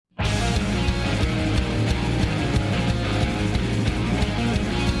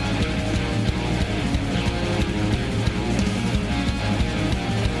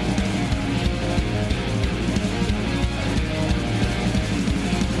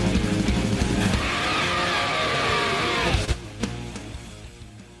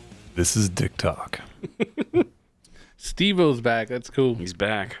This is Dick Talk. Steve-O's back. That's cool. He's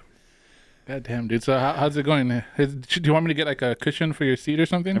back. God damn, dude. So how's it going? Do you want me to get like a cushion for your seat or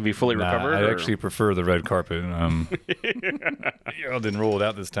something? Have you fully recovered? I or? actually prefer the red carpet. Y'all didn't roll it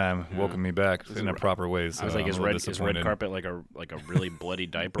out this time. Welcome me back in a proper way. So I was like, I'm is a little red disappointed. carpet like a really bloody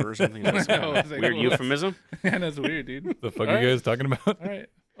diaper or something? That's I know, it's like, weird well, euphemism. Yeah, that's weird, dude. The fuck All are you guys talking about? All right.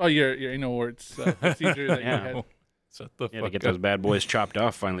 Oh, your anal warts procedure that Yeah. you had. Shut the Yeah, to fuck get up. those bad boys chopped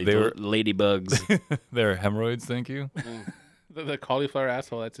off finally. They The were- ladybugs. They're hemorrhoids, thank you. The cauliflower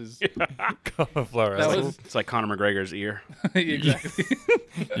asshole. That's his. Cauliflower That asshole. was- It's like Conor McGregor's ear. Exactly.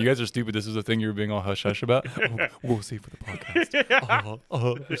 You guys are stupid. This is the thing you were being all hush hush about. Oh, we'll see for the podcast.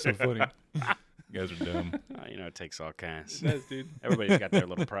 You're so funny. You guys are dumb. It takes all kinds. Yes, dude. Everybody's got their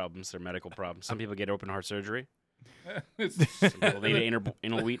little problems, their medical problems. Some people get open heart surgery. It's Some people need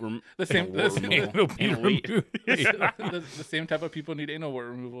anal wheat the same. wart removal. Anal wheat. the same type of people need anal wart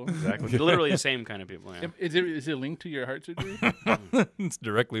removal. Exactly. Literally the same kind of people. Yeah. Is it linked to your heart surgery? It's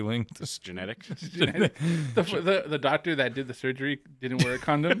directly linked. It's genetic. The doctor that did the surgery didn't wear a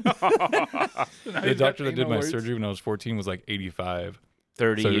condom. The doctor that did my surgery when I was 14 was like 85.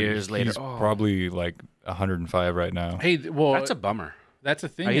 30 So years later. He's probably like 105 right now. Hey, well, That's a bummer. that's a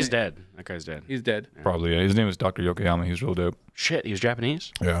thing. Oh, he's dead. That guy's dead. He's dead. Probably. Yeah. His name was Dr. Yokoyama. He's real dope. Shit, he was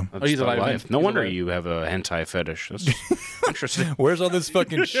Japanese? Yeah. That's he's the alive, life. man. No He's wonder alive. you have a hentai fetish. That's interesting. Where's all this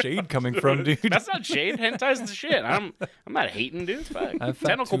fucking shade coming from, dude? That's not shade. Hentai's the shit. I'm not hating, dude. Fuck. I've had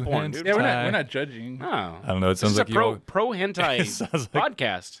Tentacle two porn, hands. dude. Yeah, we're Hi. not judging. No. I don't know. It This sounds is like a you all, pro hentai sounds like-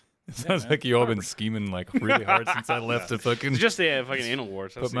 podcast. it sounds like you all been scheming like really hard since I left to fucking It's just the fucking anal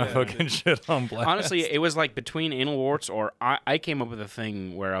warts. put my fucking shit on blast. Honestly, it was like between anal warts or I came up with a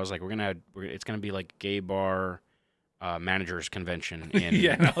thing where I was like, it's gonna be like gay bar managers convention. In,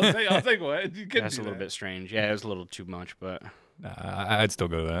 Yeah, and I was like, what? You couldn't that's do a little that. bit strange. Yeah, it was a little too much, but Nah, I'd still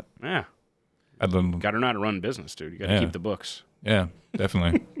go to that. yeah, I'd love, got to know how to run business, dude. You got to Yeah. keep the books. yeah,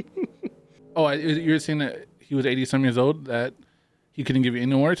 definitely. Oh, you were saying that he was 80-some years old, that he couldn't give you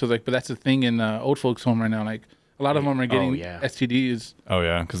anal warts? I was like, but that's the thing in old folks' home right now. Like, a lot of them are getting yeah. STDs. Oh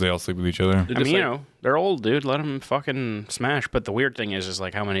yeah, because they all sleep with each other. They're I just mean, like, they're old, dude. Let them fucking smash. But the weird thing is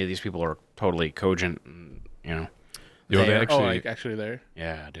like how many of these people are totally cogent. And, Yo, they they're- actually, like actually there.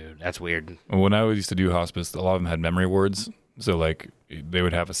 yeah, dude, that's weird. when I used to do hospice, a lot of them had memory wards. So like they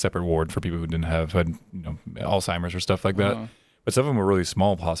would have a separate ward for people who had Alzheimer's or stuff like that. Uh-huh. But some of them were really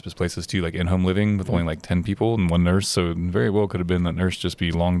small hospice places too, like in-home living with only like 10 people and one nurse. So it very well could have been that nurse just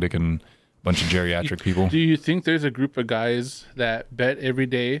be long dicking a bunch of geriatric people. Do you think there's a group of guys that bet every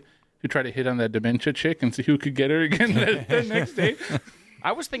day to try to hit on that dementia chick and see who could get her again the next day?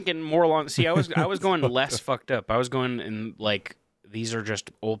 I was thinking more along. See, I was going less fucked up. I was going in like these are just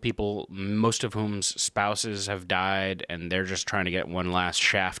old people, most of whom's spouses have died, and they're just trying to get one last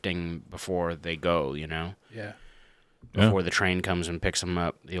shafting before they go. Yeah. Yeah. Before the train comes and picks them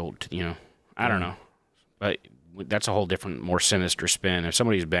up. The old, I don't know, but that's a whole different, more sinister spin. If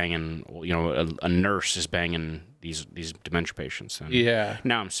somebody's banging, a nurse is banging these dementia patients, then Yeah.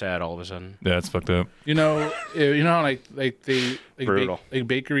 now I'm sad all of a sudden. Yeah, it's fucked up. You know how like they Brutal. like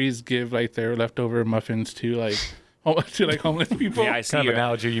bakeries give like their leftover muffins to like homeless people. Yeah, I see Kind of you.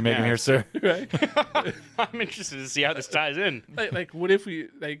 analogy you making Yeah. here, sir. Right? I'm interested to see how this ties in. like what if we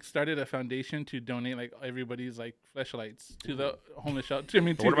like started a foundation to donate like everybody's like fleshlights to the homeless shelter? I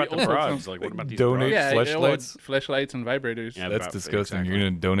mean, to What about old the folks' broads? homes. Like, what about these Donate broads? Yeah, fleshlights? fleshlights and vibrators. Yeah, That's about- disgusting. exactly. You're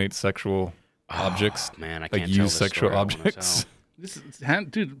going to donate sexual objects, Man, I like can't tell use this sexual story I wanna objects. This is,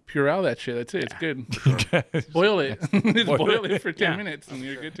 dude, Purell that shit. That's it. It's good. Boil it. Just boil it for 10 minutes and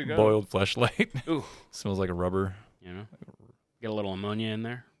you're good to go. Boiled fleshlight. Ooh, Smells like a rubber. get a little ammonia in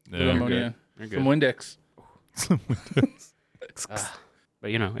there. Little Yeah, ammonia. You're Some good. Windex. But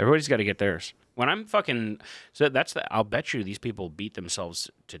everybody's got to get theirs. When I'm fucking, I'll bet you these people beat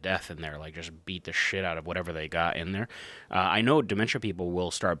themselves to death in there, like just beat the shit out of whatever they got in there. I know dementia people will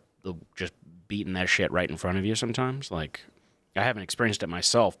start just beating that shit right in front of you sometimes. Like, I haven't experienced it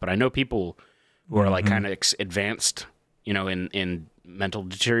myself, but I know people who are like kind of advanced, in mental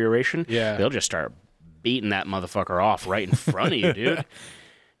deterioration. Yeah. They'll just start beating that motherfucker off right in front of you, dude.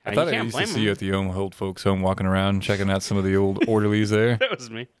 I thought you I can't used to blame see them. you at the old folks home walking around, checking out some of the old orderlies there. That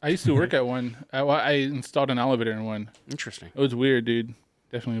was me. I used to work at one. I installed an elevator in one. Interesting. It was weird, dude.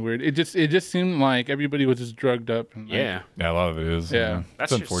 Definitely weird. It just seemed like everybody was just drugged up. And like, Yeah. Yeah, a lot of it is. Yeah.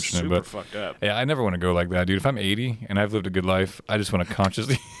 That's it's just unfortunate, super but fucked up. yeah, I never want to go like that, dude. If I'm 80 and I've lived a good life, I just want to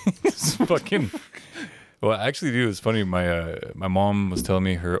consciously just fucking. Well, actually, dude, it's funny. My mom was telling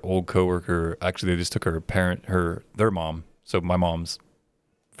me her old coworker. Actually, they just took their mom. So my mom's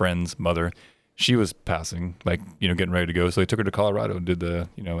friend's mother. she was passing, like, getting ready to go. So they took her to Colorado and did the,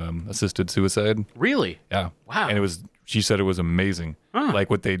 assisted suicide. Really? Yeah. Wow. And she said it was amazing. Huh. Like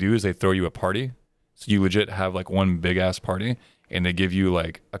what they do is they throw you a party. So you legit have like one big ass party and they give you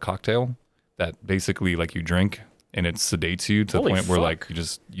like a cocktail that basically like you drink and it sedates you to the Holy point where fuck.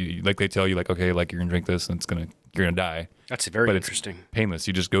 like you like they tell you like, okay, like you're gonna drink this and you're gonna die. That's very But interesting. It's painless.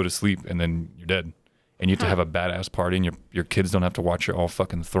 You just go to sleep and then you're dead. And you have to have a badass party, and your kids don't have to watch you all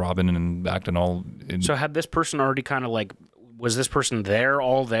fucking throbbing and acting all. So had this person already kind of like, was this person there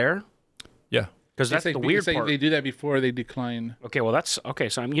all there? Yeah. Because that's It's the like- weird it's like part. they do that before they decline. Okay, well that's okay.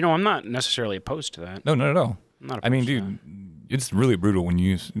 So I'm not necessarily opposed to that. No, not at all. I'm not I mean, opposed to dude, it's really brutal when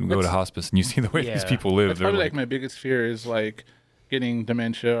you go to hospice and you see the way these Yeah. people live. That's They're probably like, like my biggest fear is like getting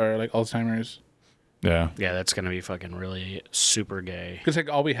dementia or like Alzheimer's. yeah, that. Yeah, that's gonna be fucking really super gay. Because like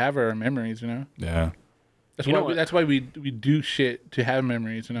all we have are our memories, yeah, That's You why know what? that's why we do shit to have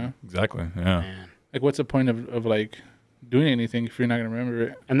memories, exactly, yeah. Man. Like what's the point of like doing anything if you're not gonna remember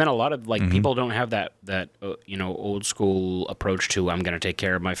it? And then a lot of like Mm-hmm. people don't have that old school approach to I'm going to take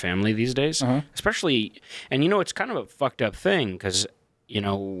care of my family these days. Uh-huh. Especially, and it's kind of a fucked up thing because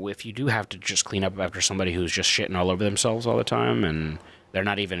if you do have to just clean up after somebody who's just shitting all over themselves all the time and they're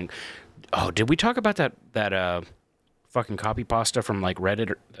not even. Oh, did we talk about that fucking copy pasta from like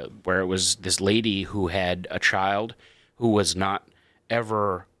Reddit where it was this lady who had a child who was not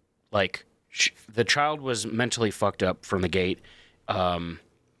ever like. The child was mentally fucked up from the gate.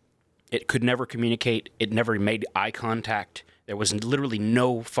 It could never communicate. It never made eye contact. There was literally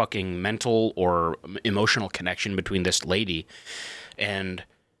no fucking mental or emotional connection between this lady. And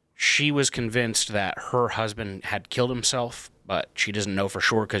she was convinced that her husband had killed himself, but she doesn't know for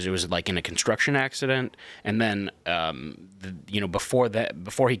sure because it was like in a construction accident. And then,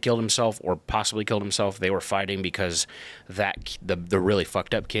 before he killed himself or possibly killed himself, they were fighting because the really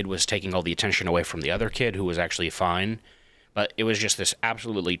fucked up kid was taking all the attention away from the other kid who was actually fine. But it was just this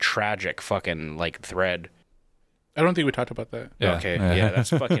absolutely tragic fucking like thread. I don't think we talked about that. Yeah. Okay, yeah, that's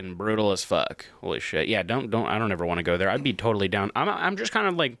fucking brutal as fuck. Holy shit. Yeah, don't. I don't ever want to go there. I'd be totally down. I'm just kind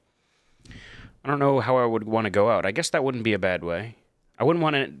of like, I don't know how I would want to go out. I guess that wouldn't be a bad way. I wouldn't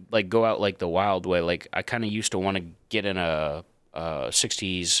want to like go out like the wild way. Like I kind of used to want to get in a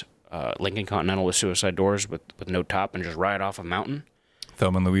 60s Lincoln Continental with suicide doors with no top and just ride off a mountain,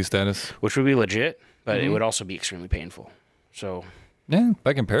 Thelma and Louise status. which would be legit, but it would also be extremely painful. So Yeah,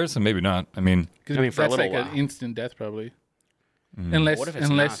 by comparison, maybe not. I mean, I mean, for a that's little like while. an instant death probably. Mm. What if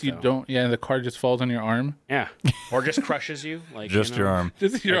Unless it's not, you though? don't, the car just falls on your arm, Yeah, or just crushes you, like just your arm.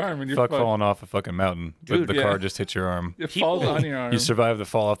 just your arm, and you're Fuck fucked. falling off a fucking mountain, Dude, but the yeah. car just hits your arm. It People- falls on your arm. You survive the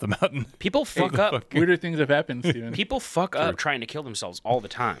fall off the mountain. People fuck up. Weirder things have happened, Steven. People fuck up trying to kill themselves all the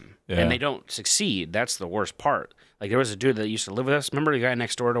time, Yeah. and they don't succeed. That's the worst part. Like there was a dude that used to live with us. Remember the guy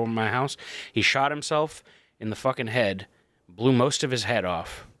next door to my house? He shot himself in the fucking head, blew most of his head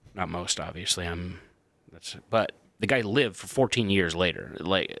off. Not most, obviously. But the guy lived for 14 years later.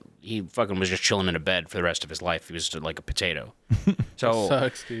 Like he fucking was just chilling in a bed for the rest of his life. He was just like a potato. So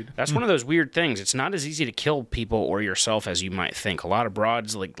Sucks, dude. that's one of those weird things. It's not as easy to kill people or yourself as you might think. A lot of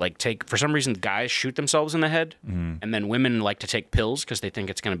broads like take for some reason guys shoot themselves in the head, and then women like to take pills because they think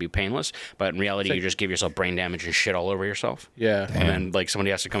it's going to be painless. But in reality, you just give yourself brain damage and shit all over yourself. Yeah. And then like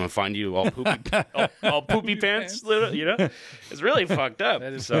somebody has to come and find you all poopy, all poopy pants. It's really fucked up.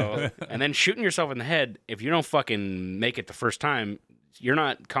 So and then shooting yourself in the head, if you don't fucking make it the first time, you're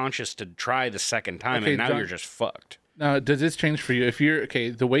not conscious to try the second time, Okay, and now John- you're just fucked. Now, does this change for you? If you're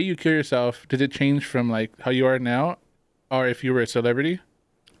the way you kill yourself, does it change from like how you are now, or if you were a celebrity?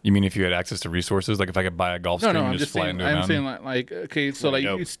 You mean if you had access to resources, like if I could buy a golf No, string no, and I'm just just fly saying. into a I'm mountain? saying like okay, so Really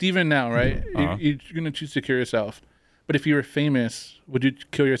like dope. it's Steven now, right? Uh-huh. You're gonna choose to kill yourself, but if you were famous, would you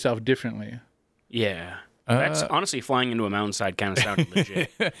kill yourself differently? Yeah. That's honestly flying into a mountainside kind of sounded legit.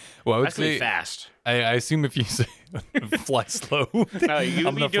 Well, I would That's gonna be say, fast. I assume if you say fly slow, No, you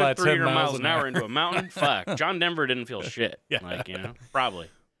I'm be gonna fly doing 10 300 miles miles an hour into a mountain. Fuck. John Denver didn't feel shit. Yeah. Like, probably.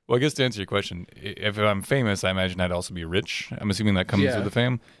 Well, I guess to answer your question, if I'm famous, I imagine I'd also be rich. I'm assuming that comes Yeah. with the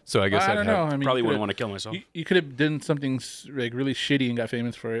fame. So I guess I I'd don't know. have. I mean, Probably you wouldn't could've- want to kill myself. You could have done something like really shitty and got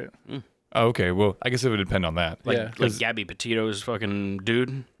famous for it. Oh, okay, well, I guess it would depend on that. Like, Yeah. like Gabby Petito's fucking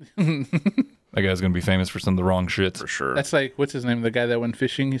dude. That guy's gonna be famous for some of the wrong shit. For sure. That's like what's his name? The guy that went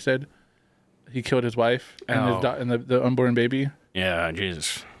fishing. He said he killed his wife and Oh. his and the unborn baby. Yeah,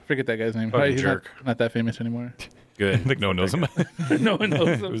 Jesus. Forget that guy's name. Fucking He's jerk. not that famous anymore. I Good. think no one knows him. No one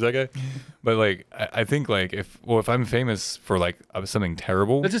knows him. Who's that guy? But like, I think like if I'm famous for like something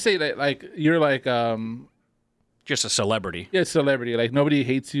terrible, Let's just say that like you're like Just a celebrity. celebrity. Like nobody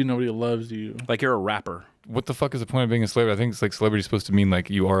hates you, nobody loves you. Like you're a rapper. what the fuck is the point of being a celebrity? I think it's like celebrity is supposed to mean like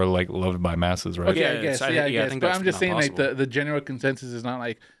you are like loved by masses, right? Okay, Yeah, I guess. I Yeah, I guess. think But that's I'm just not saying, like possible. the general consensus is not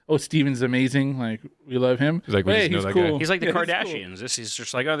like, oh, Steven's amazing, like we love him. It's like, we But, just hey, know he's that guy. cool. He's like the Yeah, he's cool. Kardashians. This is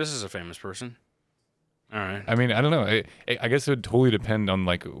just like, oh, this is a famous person. All right. I mean, I don't know. I guess it would totally depend on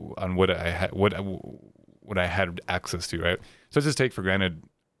like on what I had what I had access to, right? So let's just take for granted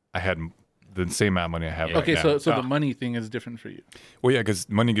I had the same amount of money I have Yeah. right Okay, now. so Ah. the money thing is different for you. Well, yeah, because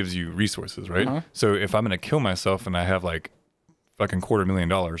money gives you resources, right? Uh-huh. So if I'm gonna kill myself and I have like fucking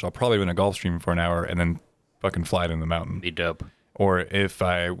 $250,000, I'll probably win a golf stream for an hour and then fucking fly it in the mountain. Be dope. Or if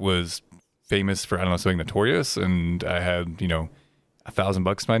I was famous for, I don't know, something notorious and I had, you know,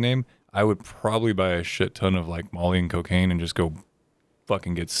 $1,000 to my name, I would probably buy a shit ton of like Molly and cocaine and just go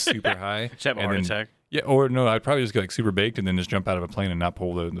fucking get super high. Just have a and heart then- attack. Yeah, or no, I'd probably just get like super baked and then just jump out of a plane and not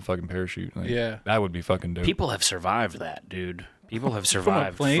pull the fucking parachute. Like, Yeah. that would be fucking dope. People have survived that, dude. People have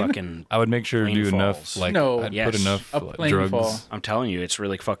survived plane? fucking. I would make sure to Plane do enough, falls. like, No. I'd Yes. put enough A like, plane drugs. fall. I'm telling you, it's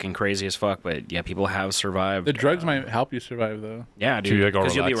really fucking crazy as fuck. But yeah, people have survived. The drugs might help you survive, though. Yeah, So dude. you're, like, all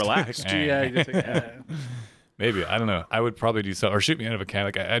Because you'll be relaxed. relaxed. Eh. Yeah, you just like, Maybe, I don't know. I would probably do something, or shoot me out of a can.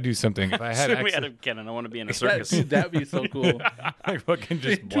 Like I'd do something if I had Shoot me access. out of cannon. I want to be in a that, circus. dude, that'd be so cool. I fucking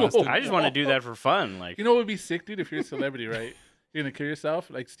just Dude, blast it. I just want to do that for fun. Like, You know what would be sick, dude? If you're a celebrity, right? You're gonna kill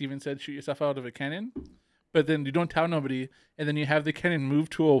yourself, like Steven said, shoot yourself out of a cannon, but then you don't tell nobody, and then you have the cannon move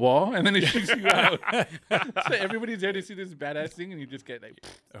to a wall, and then it shoots you out. So everybody's there to see this badass thing, and you just get like,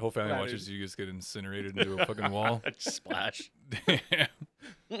 The whole family Flattered. watches you just get incinerated into a fucking wall. splash. Damn.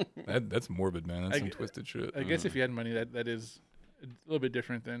 That's morbid, man. That's I some gu- twisted shit. I guess if you had money, that is a little bit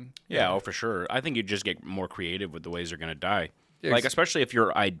different than. Yeah, oh, for sure. I think you just get more creative with the ways you're going to die. Yeah, Like, ex- especially if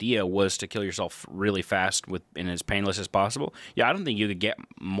your idea was to kill yourself really fast and as painless as possible. Yeah, I don't think you could get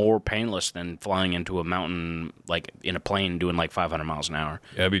more painless than flying into a mountain, like in a plane doing like 500 miles an hour.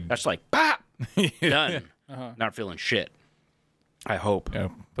 Yeah, it'd be, That's like, pop, done. Uh-huh. Not feeling shit. I hope. yeah,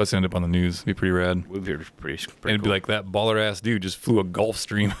 plus end up on the news. It'd be pretty rad. Would be pretty And it'd be cool. like that baller ass dude just flew a Gulf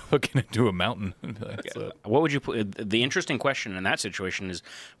Stream fucking into a mountain. It'd be like, "What's up?" What would you put? The interesting question in that situation is,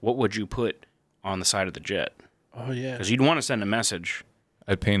 what would you put on the side of the jet? Oh yeah, Because you'd want to send a message.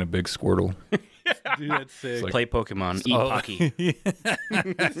 I'd paint a big Squirtle. dude, that's sick. like- Play Pokemon, eat Oh. Pocky.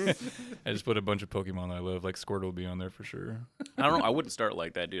 I just put a bunch of Pokemon that I love. Like Squirtle would be on there for sure. I don't know. I wouldn't start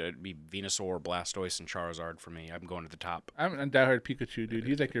like that, dude. It'd be Venusaur, Blastoise, and Charizard for me. I'm going to the top. I'm a diehard Pikachu, dude.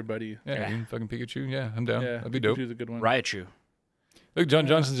 He's like your buddy. Yeah, Yeah. even fucking Pikachu. Yeah, I'm down. Yeah, That'd be dope. Pikachu's a good one. Raichu. Look, John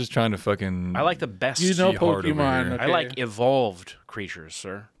Johnson's just trying to fucking. I like the best. You know G hard over Pokemon. here. Okay. I like evolved creatures,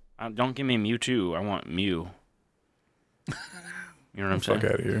 sir. Don't give me Mewtwo. I want Mew. You know what I'm saying?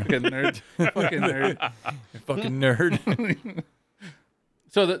 fuck out of here. Fucking nerd. Fucking nerd. Fucking nerd.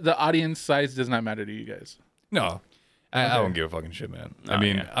 So the audience size does not matter to you guys. No, I Okay. don't give a fucking shit, man. I Oh,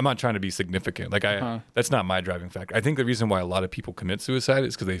 mean, yeah. I'm not trying to be significant. Like Uh-huh. that's not my driving factor. I think the reason why a lot of people commit suicide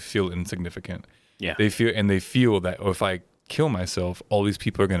is because they feel insignificant. Yeah. They feel that oh, if I kill myself, all these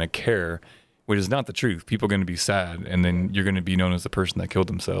people are gonna care, which is not the truth. People are gonna be sad, and then you're gonna be known as the person that killed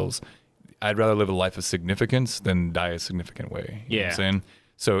themselves. I'd rather live a life of significance than die a significant way. You know what Yeah. I'm saying?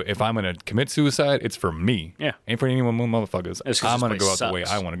 So if I'm gonna commit suicide, it's for me. Yeah. Ain't for anyone motherfuckers. It's 'cause I'm this gonna go place out the way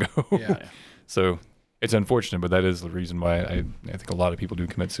sucks. I want to go. Yeah. So it's unfortunate, but that is the reason why I think a lot of people do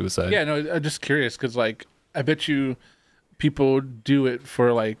commit suicide. Yeah, no, I'm just curious because like I bet you people do it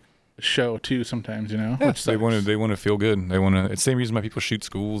for like a show too sometimes, you know. Yeah, Which they want to. sucks. They want to feel good. They want to. It's the same reason why people shoot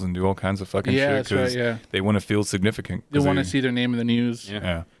schools and do all kinds of fucking Yeah, shit. that's right. 'Cause Yeah, they want to feel significant. they 'cause want to see their name in the news. Yeah.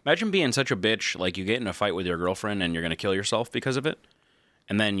 Yeah. Imagine being such a bitch, like you get in a fight with your girlfriend and you're going to kill yourself because of it.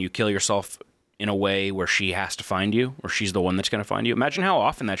 And then you kill yourself in a way where she has to find you, or she's the one that's going to find you. Imagine how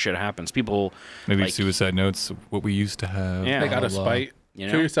often that shit happens. People, Maybe like, suicide notes. What we used to have. Yeah. Like blah, out of blah. spite, You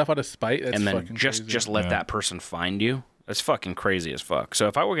know? kill yourself out of spite. That's and then fucking just crazy. let Yeah. that person find you. That's fucking crazy as fuck. So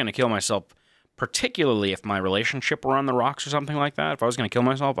if I were going to kill myself, particularly if my relationship were on the rocks or something like that, if I was going to kill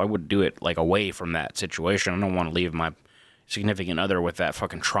myself, I would do it like away from that situation. I don't want to leave my significant other with that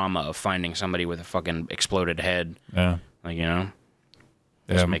fucking trauma of finding somebody with a fucking exploded head. Yeah. Like, you know,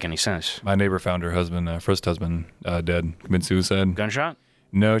 Yeah. doesn't make any sense. My neighbor found her husband, first husband, dead, committed suicide. Gunshot?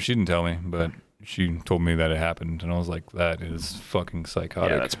 No, she didn't tell me, but she told me that it happened, and I was like, that is fucking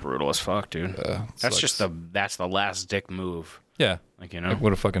psychotic. Yeah, that's brutal as fuck, dude. That's sucks. just that's the last dick move. Yeah. Like, you know, Like,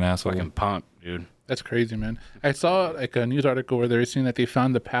 what a fucking asshole. fucking punk, dude. That's crazy, man. I saw like a news article where they were saying that they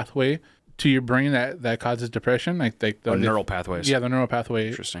found the pathway to your brain that causes depression, like the Neural pathways. Yeah, the neural pathway.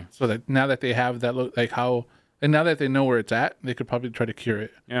 Interesting. So that now that they have that look, like how, and now that they know where it's at, they could probably try to cure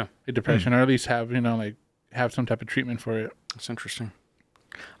it, Yeah, the depression, or at least have like have some type of treatment for it. that's interesting.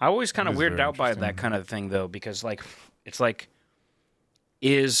 I always kind of is weirded very out by interesting. that kind of thing, though, because like it's like,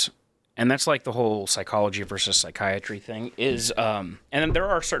 is And that's like the whole psychology versus psychiatry thing is, and then there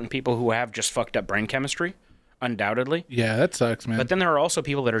are certain people who have just fucked up brain chemistry, undoubtedly. Yeah, that sucks, man. But then there are also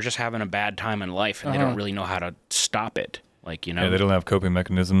people that are just having a bad time in life and they Uh-huh. don't really know how to stop it. Like, you know, Yeah, they don't have coping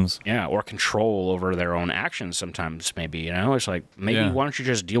mechanisms. yeah, or control over their own actions sometimes, maybe, you know? It's like, maybe Yeah. why don't you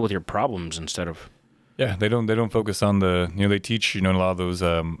just deal with your problems instead of... Yeah, they don't focus on the, they teach, a lot of those,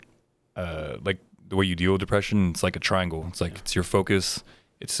 like the way you deal with depression, it's like a triangle. It's like, it's your focus.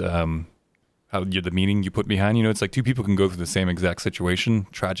 It's, how the meaning you put behind, it's like two people can go through the same exact situation,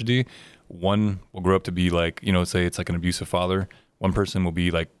 tragedy. One will grow up to be like, say it's like an abusive father. One person will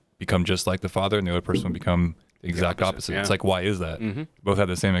be like, become just like the father, and the other person will become the exact opposite. yeah. It's like, why is that? Both have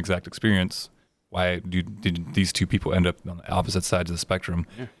the same exact experience. Why did these two people end up on the opposite sides of the spectrum?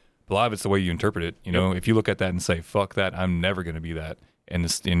 Yeah. A lot of it's the way you interpret it. If you look at that and say, fuck that, I'm never going to be that.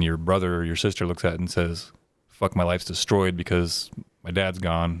 And your brother or your sister looks at it and says, fuck, my life's destroyed because my dad's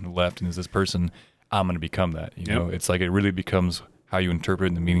gone, left, and is this person, I'm going to become that. It's like it really becomes how you interpret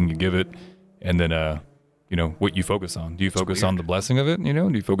and the meaning you give it. And then, what you focus on. Do you focus on the blessing of it? Do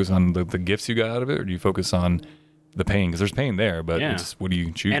you focus on the gifts you got out of it? Or do you focus on the pain? Because there's pain there, but Yeah. it's what do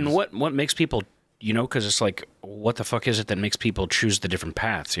you choose? And what makes people, because it's like, what the fuck is it that makes people choose the different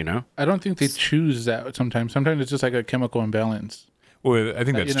paths, I don't think they choose that sometimes. Sometimes it's just like a chemical imbalance. Well, I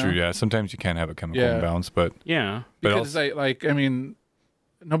think that's you know? true. Yeah, sometimes you can have a chemical Yeah. imbalance, but Yeah. but Because also, I mean,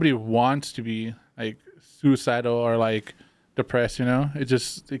 nobody wants to be like suicidal or like depressed.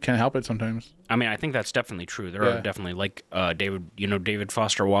 It can't help it sometimes. I mean, I think that's definitely true. There Yeah. are definitely, like, David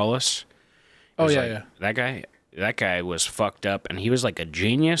Foster Wallace. Oh He's yeah, like, yeah. That guy was fucked up, and he was like a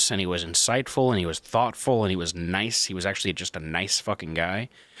genius, and he was insightful, and he was thoughtful, and he was nice. He was actually just a nice fucking guy.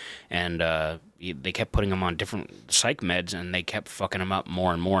 And they kept putting him on different psych meds, and they kept fucking him up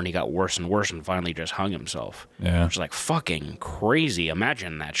more and more, and he got worse and worse, and finally just hung himself. yeah. It's like fucking crazy.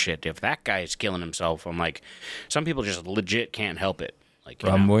 Imagine that shit. If that guy is killing himself, I'm like, some people just legit can't help it. Like,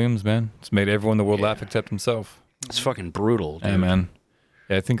 Robin Williams, man, it's made everyone in the world laugh except himself. it's fucking brutal, dude. Yeah, man.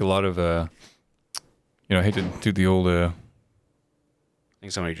 Yeah, I think a lot of I hate to do the old I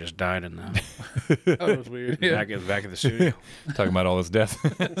think somebody just died in the That was weird. Yeah. back of the studio. talking about all this death.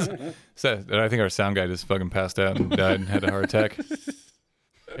 Sad. And I think our sound guy just fucking passed out and died and had a heart attack.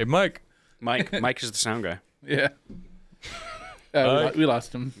 Hey, Mike. Mike is the sound guy. Yeah. We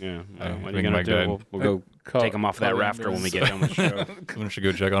lost him. Yeah. I What are think you gonna Mike do? died. We'll go take him off that rafter when we get done with the show. Someone should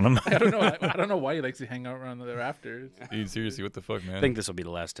go check on him. I don't know. I don't know why he likes to hang out around the rafters. Dude, seriously, what the fuck, man? I think this will be the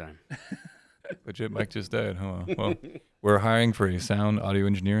last time. Legit, Mike just died. Huh? Well, we're hiring for a sound audio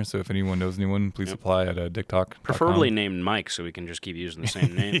engineer, so if anyone knows anyone, please apply at TikTok. Preferably named Mike, so we can just keep using the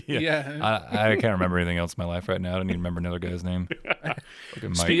same name. Yeah. I can't remember anything else in my life right now. I don't even remember another guy's name. Fucking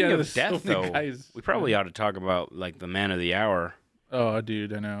Mike. Speaking Yeah, of there's so death, many though, guys. we probably ought to talk about like the man of the hour. Oh,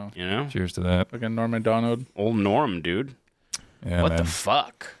 dude, I know. You know, Cheers to that. Fucking Norm Macdonald. old Norm, dude. Yeah, What man. the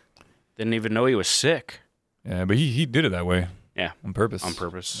fuck? Didn't even know he was sick. Yeah, but he did it that way. Yeah, On purpose. on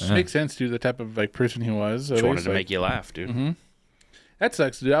purpose. Yeah. Makes sense, dude. The type of like person he was. Just wanted to make you laugh, dude. Mm-hmm. That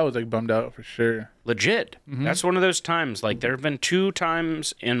sucks, dude. I was like bummed out for sure. Legit. That's one of those times. Like, there have been 2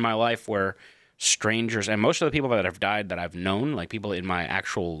 times in my life where strangers, and most of the people that have died that I've known, like people in my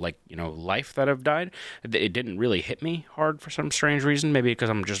actual life that have died, it didn't really hit me hard for some strange reason. Maybe because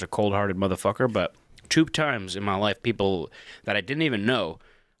I'm just a cold-hearted motherfucker. But 2 times in my life, people that I didn't even know,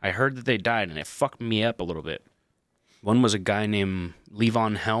 I heard that they died, and it fucked me up a little bit. One was a guy named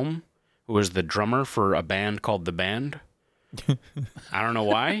Levon Helm, who was the drummer for a band called The Band. I don't know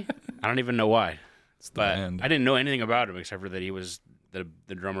why. I don't even know why. But Band. I didn't know anything about him except for that he was the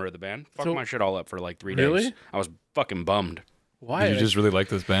drummer of the band. Fucked So- my shit all up for like 3 Really? days. I was fucking bummed. Why? Did you just really like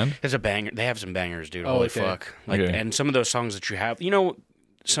this band? It's a banger. They have some bangers, dude. Oh, Holy okay. fuck! Like, Okay. and some of those songs that you have,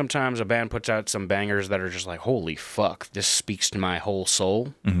 sometimes a band puts out some bangers that are just like, holy fuck, this speaks to my whole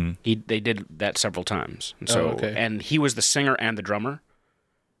soul. Mm-hmm. They did that several times. And so, okay. and he was the singer and the drummer,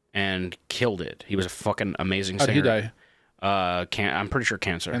 and killed it. He was a fucking amazing How'd singer. he die? I'm pretty sure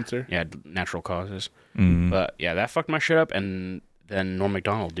cancer. Cancer? Yeah, natural causes. Mm-hmm. But yeah, that fucked my shit up. And then Norm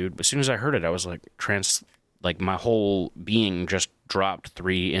Macdonald, dude. As soon as I heard it, I was like, my whole being just dropped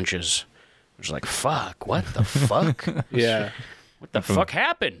 3 inches. I was like, fuck, what the fuck? Yeah. What the fuck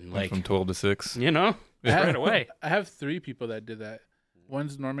happened? Like Like, from 12 to 6. right away. I have 3 people that did that.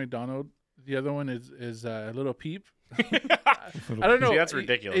 One's Norm Macdonald. The other one is Little Peep. I don't know. See, that's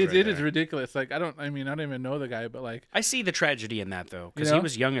ridiculous It, right it is there. ridiculous. Like I don't even know the guy, but like I see the tragedy in that though, because You know? he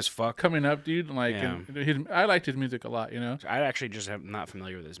was young as fuck. coming up, dude. Like Yeah. and I liked his music a lot. I actually just am not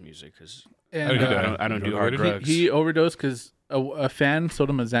familiar with his music because And did I don't do You hard avoided it? drugs. he overdosed because a fan sold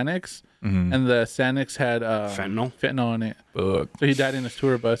him a Xanax, Mhm. and the Xanax had Fentanyl? in it. Fuck. So he died in his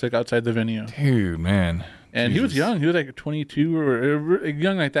tour bus, like outside the venue. Dude, man. And he was Jesus. young. He was like 22 or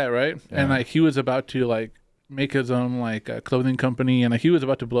young like that, right? And Yeah. like he was about to like make his own like clothing company, and like he was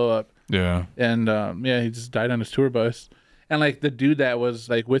about to blow up. Yeah. And he just died on his tour bus. And like the dude that was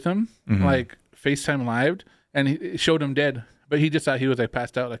like with him, Mhm. like FaceTime lived, and he showed him dead, but he just thought he was like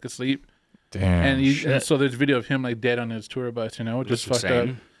passed out, like asleep. Damn. And so there's video of him like dead on his tour bus, just That's fucked up.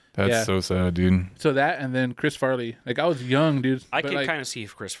 insane. That's yeah. so sad, dude. So that, and then Chris Farley, like I was young, dude. I but, could like, kind of see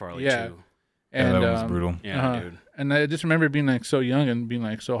Chris Farley yeah. too. Yeah, and that was brutal. Yeah, dude. And I just remember being like so young and being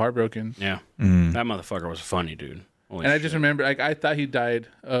like so heartbroken. Yeah, Mm. that motherfucker was funny, dude. Holy And I shit. just remember, like, I thought he died,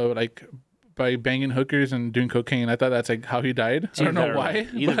 like, by banging hookers and doing cocaine. I thought that's like how he died. It's I don't either know that or, why.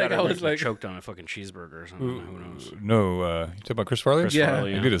 like, either but, like, that or I like was he like, choked on a fucking cheeseburger or something. Who knows? No, you talking about Chris Farley? Chris Yeah.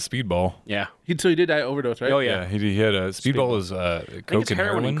 Farley, He yeah. did a speedball. Yeah. so he did die of overdose, right? Oh yeah. He had a speedball is I think coke it's and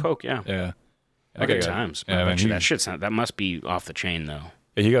heroin heroin. and coke. Yeah. Yeah. Good Okay, times. Yeah, I man, bet you he, that shit's not. That must be off the chain though.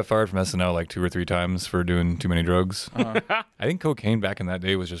 yeah, he got fired from SNL like 2 or 3 times for doing too many drugs. I think cocaine back in that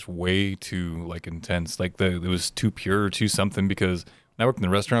day was just way too like intense. Like it was too pure, too something. Because when I worked in the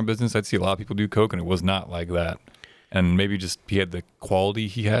restaurant business, I'd see a lot of people do coke, and it was not like that. And maybe just he had the quality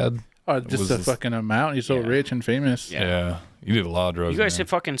he had. Oh, was just the this- fucking amount. He's so Yeah. rich and famous. Yeah. Yeah, he did a lot of drugs. You guys man. have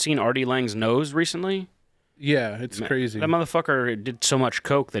fucking seen Artie Lang's nose recently? Yeah, it's crazy. That motherfucker did so much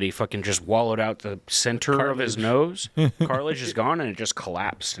coke that he fucking just wallowed out the center of his nose. Cartilage is gone and it just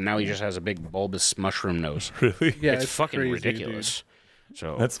collapsed, and now he just has a big bulbous mushroom nose. Really? Yeah, it's fucking crazy, ridiculous.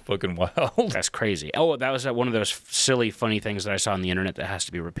 So That's fucking wild. that's crazy. Oh, that was one of those silly, funny things that I saw on the internet that has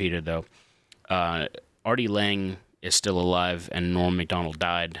to be repeated, though. Artie Lang is still alive, and Norm Macdonald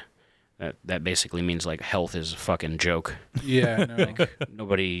died. That basically means like health is a fucking joke. Dude. Yeah, no.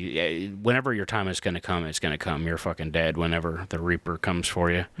 Nobody, whenever your time is gonna come, it's gonna come. You're fucking dead whenever the Reaper comes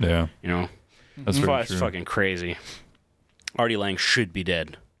for you. Yeah, You know, that's very it's true. fucking crazy. Artie Lang should be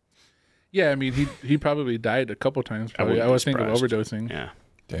dead. Yeah, I mean, he probably died a couple times. Probably. wouldn't I be was thinking of surprised. overdosing. Yeah,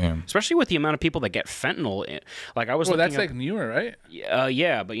 Damn. especially with the amount of people that get fentanyl. Like I was Well, looking that's up, like newer, right?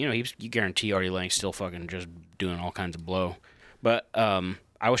 yeah, but you know, you guarantee Artie Lang's still fucking just doing all kinds of blow. But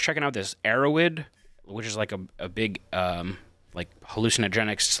I was checking out this Arrowid, which is like a big like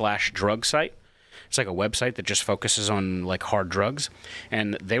hallucinogenics / drug site. It's like a website that just focuses on like hard drugs,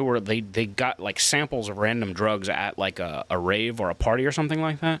 and they got like samples of random drugs at like a rave or a party or something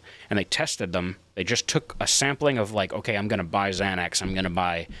like that, and they tested them. They just took a sampling of like, okay, I'm gonna buy Xanax, I'm gonna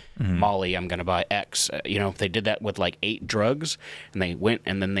buy Molly, I'm gonna buy X. They did that with like 8 drugs, and they went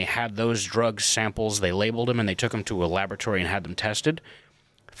and then they had those drug samples. They labeled them and they took them to a laboratory and had them tested.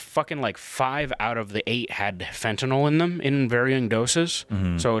 Fucking like 5 out of the 8 had fentanyl in them in varying doses.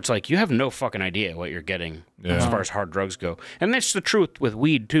 So it's like you have no fucking idea what you're getting as far as hard drugs go. And that's the truth with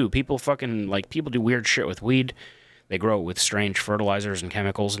weed too. People do weird shit with weed. They grow it with strange fertilizers and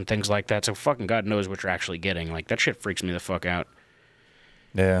chemicals and things like that. So fucking God knows what you're actually getting. Like that shit freaks me the fuck out.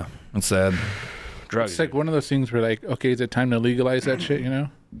 Yeah, it's sad. Drugs. It's like one of those things where like, okay, is it time to legalize that shit?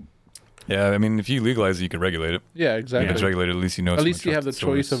 Yeah, I mean, if you legalize it, you can regulate it. Yeah, If exactly. it's regulated, at least you know. At least you have the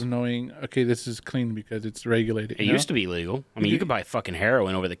choice of knowing, okay, this is clean because it's regulated. It used to be legal. I mean, you could buy fucking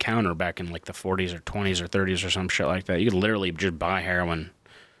heroin over the counter back in like the 40s or 20s or 30s or some shit like that. You could literally just buy heroin.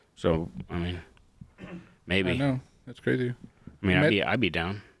 So, I mean, maybe. I know. That's crazy. I mean, Met- I'd be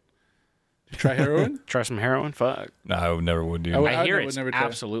down. Try heroin? Try some heroin? Fuck. No, I would never would do. I would- I hear would it's never try.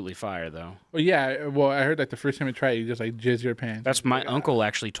 absolutely fire, though. Well, yeah. Well, I heard like the first time you try it, you just like jizz your pants. That's my uncle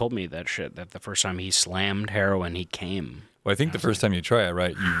actually told me that shit, that the first time he slammed heroin, he came. Well, I think the first time you try it,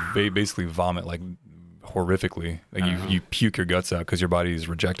 right, you basically vomit like horrifically. Like you puke your guts out because your body is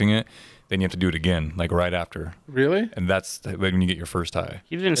rejecting it. Then you have to do it again, like right after. Really? And that's when you get your first high.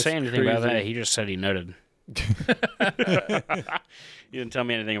 He didn't say That's anything about crazy. that. He just said he nutted. He didn't tell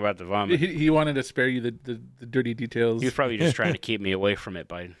me anything about the vomit. He wanted to spare you the dirty details. He was probably just trying to keep me away from it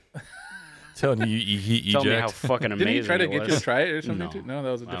by Telling you, he telling me how eject. fucking Didn't amazing he try to it get was. you to try it or something? No. Too? No, that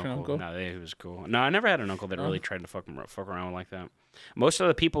was a different uncle. No, he was cool. No, I never had an uncle that really tried to fuck around like that. Most of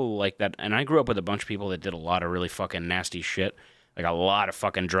the people like that, and I grew up with a bunch of people that did a lot of really fucking nasty shit. Like a lot of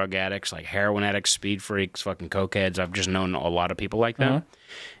fucking drug addicts, like heroin addicts, speed freaks, fucking cokeheads. I've just known a lot of people like that.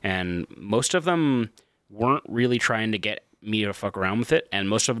 And most of them weren't really trying to get me to fuck around with it. And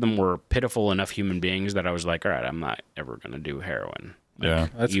most of them were pitiful enough human beings that I was like, all right, I'm not ever going to do heroin. Yeah.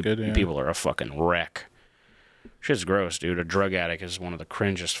 That's you, good. you Yeah. people are a fucking wreck. Shit's gross, dude. A drug addict is one of the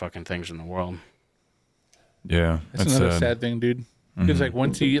cringest fucking things in the world. Yeah. That's another sad thing, dude. Because like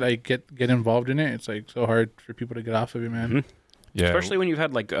once you like get involved in it, it's like so hard for people to get off of it, man. Yeah. Especially when you've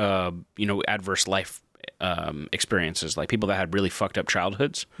had like adverse life experiences, like people that had really fucked up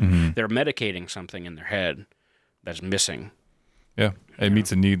childhoods. They're medicating something in their head that's missing. Yeah, it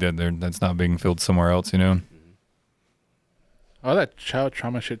meets a need that's not being filled somewhere else. You know. All that child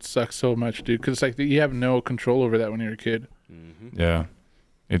trauma shit sucks so much, dude. Because it's like you have no control over that when you're a kid. Yeah,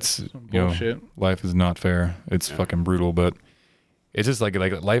 it's Some bullshit. Life is not fair. It's fucking brutal, but it's just like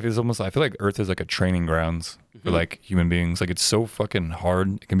life is almost. I feel like Earth is like a training grounds for like human beings. Like it's so fucking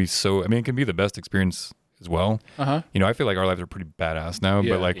hard. It can be so. I mean, it can be the best experience as well. You know, I feel like our lives are pretty badass now.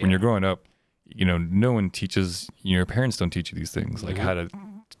 Yeah, but like when you're growing up, you know, no one teaches. Your parents don't teach you these things, like how to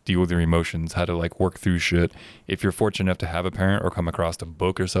deal with your emotions, how to like work through shit. If you're fortunate enough to have a parent or come across a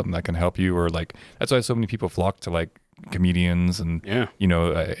book or something that can help you, or like that's why so many people flock to like comedians and you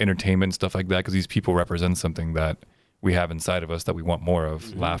know entertainment and stuff like that, because these people represent something that we have inside of us that we want more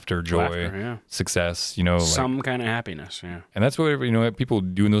of: laughter, joy, success. You know, some like, kind of happiness. Yeah, and that's what you know. People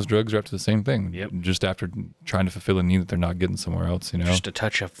doing those drugs are after the same thing. Just after trying to fulfill a need that they're not getting somewhere else. You know, just a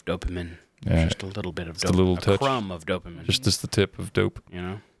touch of dopamine. Yeah. Just a little bit of just a little touch, crumb of dopamine. Just the tip of dope. You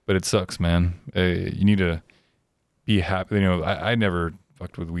know. But it sucks, man. You need to be happy. You know, I never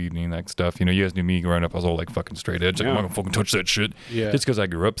fucked with weed and any of that stuff. You know, you guys knew me growing up. I was all like fucking straight edge. Like, I'm not gonna fucking touch that shit. Yeah. Just because I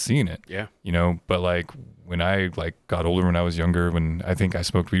grew up seeing it. Yeah. You know, but like when I like got older, when I was younger, when I think I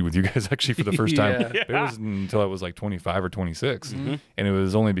smoked weed with you guys actually for the first time. It wasn't until I was like 25 or 26. And it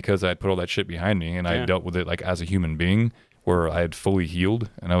was only because I had put all that shit behind me and I dealt with it like as a human being, where I had fully healed.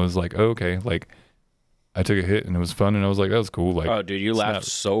 And I was like, oh, okay, like I took a hit and it was fun and I was like, that was cool. Like, oh, dude, you laughed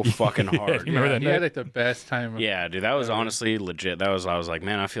so fucking hard. You remember that You night? had like the best time. Yeah, dude, that was honestly legit. I was like,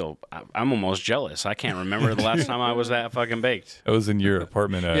 man, I'm almost jealous. I can't remember the last time I was that fucking baked. I was in your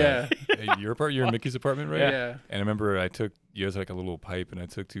apartment. Yeah. Your apartment, your and Mickey's apartment, right? Yeah. And I remember you had like a little pipe and I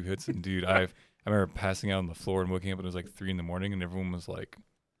took 2 hits and dude, I remember passing out on the floor and waking up and it was like 3 a.m. and everyone was like,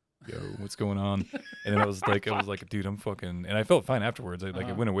 yo, what's going on? And then I was like, dude, I'm fucking, and I felt fine afterwards. It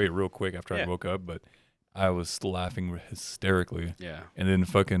went away real quick after I woke up, but I was laughing hysterically. Yeah. And then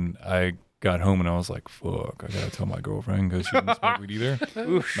fucking, I got home and I was like, fuck, I gotta tell my girlfriend because she didn't smoke weed either.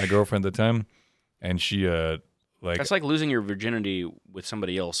 My girlfriend at the time. And she, like. That's like losing your virginity with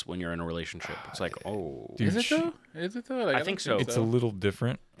somebody else when you're in a relationship. It's like, oh. Dude, Is it though? Is it though? Like, I think so. It's a little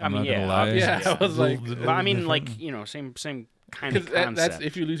different. I'm not yeah, gonna lie. Yeah, I was like, But I mean, like, you know, same kind of concept. that's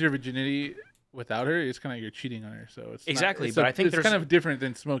if you lose your virginity without her, it's kind of like you're cheating on her. So it's Exactly, Not, but I think it's there's- kind of different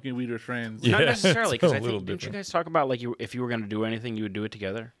than smoking weed with friends. Yeah. Not necessarily, it's a because I little think, didn't you different. guys talk about, like, if you were going to do anything, you would do it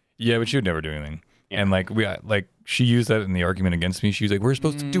together? Yeah, but she would never do anything. Yeah. And like she used that in the argument against me. She was like, "We're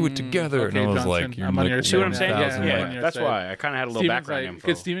supposed to do it together," okay, and I was Johnson, like, "You're I'm on like your See what I'm saying? 1,000 Yeah, Yeah, on your that's side. why I kind of had a little background info.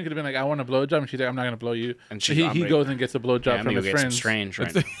 Because Steven could have been like, I want a blowjob, and she's like, I'm not gonna blow you. And So she's he goes and gets a blowjob yeah, I'm from gonna his get some friends. strange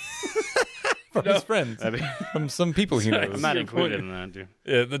right now. from his friends, I mean, from some people he knows." I'm not your included point. in that, dude.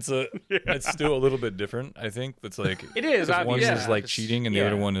 Yeah, that's still a little bit different. I think that's like It is, 'cause one obviously. is like It's- cheating, and the yeah.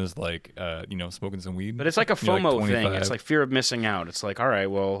 other one is like smoking some weed. But it's like a You're, FOMO thing. 25. It's like fear of missing out. It's like, all right,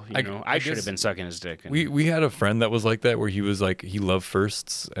 well, I should guess have been sucking his dick. And We had a friend that was like that, where he was like he loved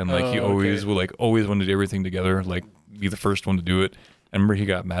firsts, and like he Oh, always okay. would like always wanted to do everything together, like be the first one to do it. I remember he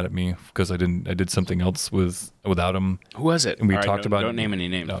got mad at me because I did something else without him, Who was it? and we All right, talked about Don't name any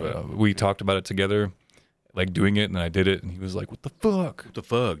names. No, but- we talked about it together, like doing it, and I did it, and he was like, "What the fuck? What the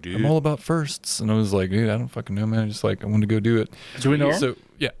fuck, dude? I'm all about firsts," and I was like, "Dude, I don't fucking know, man. I just like I want to go do it." Do we know him? So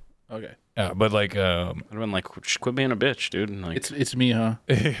yeah, Okay. but like I'd have been like, just quit being a bitch, dude. And like, It's me, huh?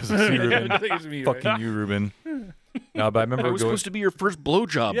 it was like, "See, Ruben, I think it's me, right? fucking you, Ruben." No, but I remember I was going supposed to be your first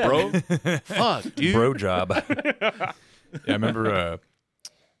blowjob, bro. Fuck, dude. bro job. Yeah, I remember.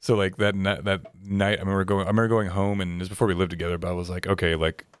 So like that night, I remember going home, and this was before we lived together. But I was like, okay,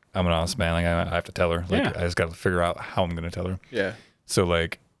 like I'm an honest man. Like I have to tell her. Like Yeah. I just got to figure out how I'm gonna tell her. Yeah. So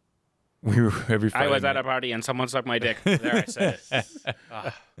like we were every I Friday. was at a night- party and someone sucked my dick. There, I said it.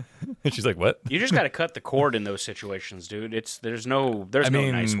 and she's like, "What?" You just got to cut the cord in those situations, dude. There's no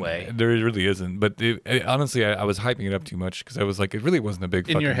nice way. There really isn't. But honestly, I was hyping it up too much because I was like, it really wasn't a big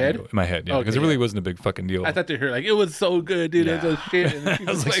In fucking your head? deal. In my head, yeah, Okay, because it really yeah. wasn't a big fucking deal. I thought they heard like it was so good, dude. It was shit. And she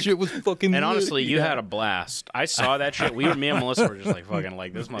I was like, shit was fucking. And good. honestly, you had a blast. I saw that shit. Me and Melissa were just like fucking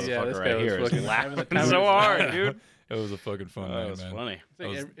like this motherfucker this guy right was here is fucking having the laughing time of so his hard, life. dude. It was a fucking fun That night, was man. funny. It's like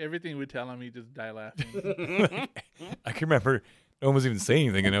was- everything we tell him, he just die laughing. I can remember no one was even saying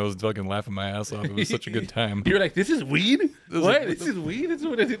anything, and I was fucking laughing my ass off. It was such a good time. You're like, this is weed? was What? like, This is weed? This is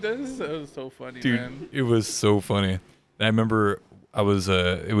what it does? It was so funny, Dude, man. it was so funny. And I remember it was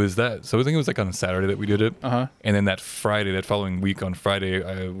that. So I think it was like on a Saturday that we did it. Uh-huh. And then that following week on Friday,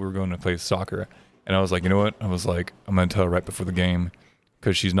 we were going to play soccer. And I was like, you know what? I was like, I'm going to tell her right before the game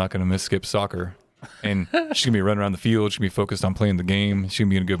because she's not going to miss skip soccer. and she's gonna be running around the field. She's gonna be focused on playing the game. She's gonna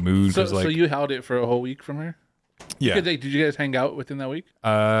be in a good mood. So, 'cause, like, so you held it for a whole week from her? yeah. Did you guys hang out within that week?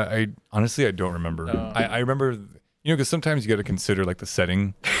 I honestly I don't remember. I remember, because sometimes you got to consider like the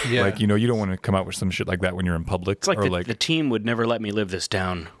setting. Yeah. Like, you don't want to come out with some shit like that when you're in public. It's like or the team would never let me live this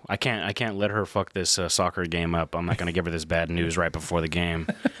down. I can't let her fuck this soccer game up. I'm not gonna give her this bad news right before the game.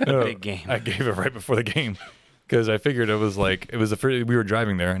 No, Big game. I gave it right before the game because I figured it was the first, we were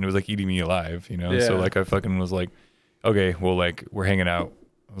driving there and it was like eating me alive, So Yeah. like I fucking was like, okay, well, like we're hanging out.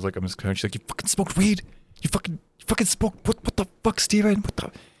 I was like, I'm just going. She's like, you fucking smoked weed. You fucking smoked. What the fuck, Steven? What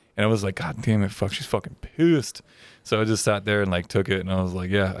the? And I was like, God damn it, fuck. She's fucking pissed. So I just sat there and like took it and I was like,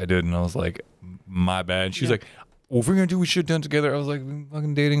 yeah, I did. And I was like, my bad. She's like, well, if we're gonna do what we should have done together. I was like, we've been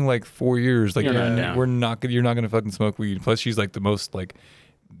fucking dating like 4 years. Like, You're not down. you're not gonna fucking smoke weed. Plus, she's like the most like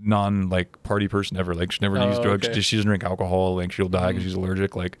non like party person ever. Like, she never used drugs. Okay. She doesn't drink alcohol. Like, she'll die because she's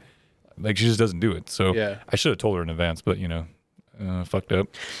allergic. Like she just doesn't do it. So Yeah. I should have told her in advance, but fucked up.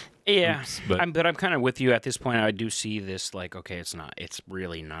 Yeah, Oops, but- I'm kind of with you at this point. I do see this like, okay, it's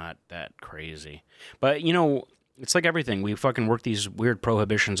really not that crazy. But it's like everything. We fucking work these weird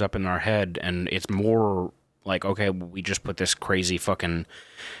prohibitions up in our head, and it's more like, okay, we just put this crazy fucking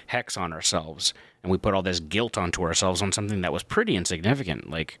hex on ourselves, and we put all this guilt onto ourselves on something that was pretty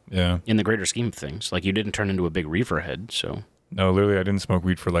insignificant, like Yeah. in the greater scheme of things. Like, you didn't turn into a big reefer head, so. No, literally, I didn't smoke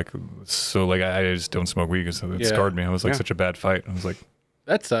weed for like, so like I just don't smoke weed because it Yeah. scarred me. It was like Yeah. such a bad fight. I was like,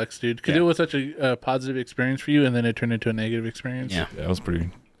 That sucks, dude. Because Yeah. it was such a positive experience for you, and then it turned into a negative experience. Yeah. yeah, it was pretty.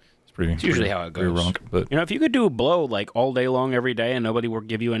 It's usually how it pretty goes. wrong, but If you could do a blow like all day long every day and nobody would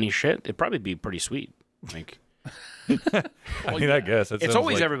give you any shit, it'd probably be pretty sweet. Like, I mean, I guess that it's sounds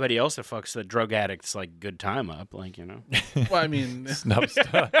always like, everybody else that fucks the drug addicts like good time up, like. Well, I mean,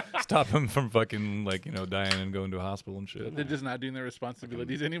 stop him from fucking like dying and going to a hospital and shit. they're just not doing their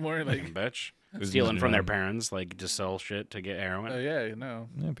responsibilities anymore. Like, Bitch. It's Stealing just, from their parents, like to sell shit to get oh heroin. yeah, no,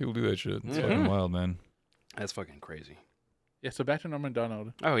 Yeah, people do that shit. It's Mhm. fucking wild, man. That's fucking crazy. yeah. So back to Norman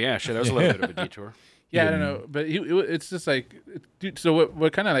Donald. Oh yeah, shit. That was a little bit of a detour. Yeah, I don't know, but it's just like, dude. So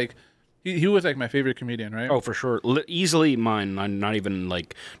what kind of like, he was like my favorite comedian, right? Oh, for sure. Easily mine. I'm not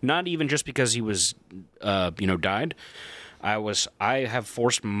even just because he was, died. I have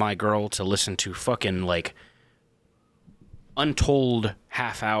forced my girl to listen to fucking like untold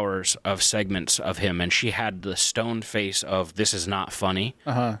half hours of segments of him, and she had the stoned face of "this is not funny,"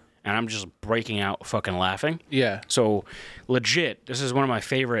 Uh-huh. and I'm just breaking out fucking laughing. Yeah. So, legit, this is one of my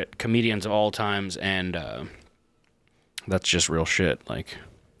favorite comedians of all times, and that's just real shit. Like,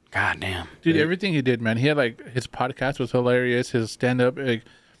 goddamn, Dude, everything he did, man. He had like his podcast was hilarious. His stand up, like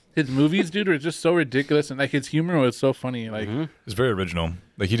his movies, dude, were just so ridiculous, and like his humor was so funny. Like, It's very original.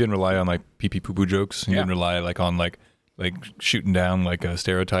 Like he didn't rely on like pee pee poo poo jokes. He Yeah. didn't rely like on like shooting down like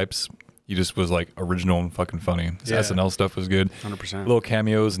stereotypes. He just was like original and fucking funny. His Yeah. SNL stuff was good. 100%. Little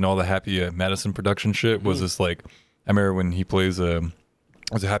cameos and all the Happy Madison production shit was just like, I remember when he plays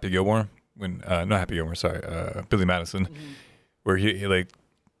was it Happy Gilmore? When not Happy Gilmore, sorry, Billy Madison, where he like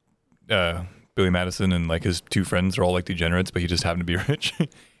Billy Madison and like his two friends are all like degenerates, but he just happened to be rich.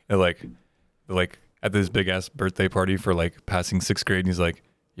 And like at this big ass birthday party for like passing 6th grade, and he's like,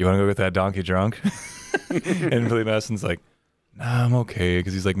 "You want to go get that donkey drunk?" And Billy Madison's like, "Nah, I'm okay,"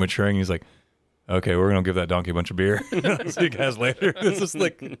 because he's like maturing. He's like, "Okay, we're gonna give that donkey a bunch of beer." See you guys later. It's just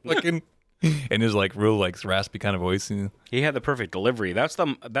like fucking, and his like real like raspy kind of voice. He had the perfect delivery. That's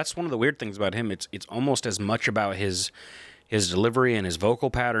one of the weird things about him. It's almost as much about his delivery and his vocal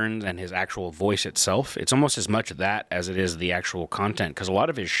patterns and his actual voice itself. It's almost as much that as it is the actual content. Because a lot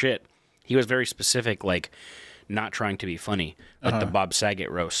of his shit, he was very specific, like not trying to be funny, like the Bob Saget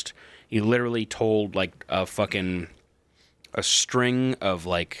roast. He literally told like a string of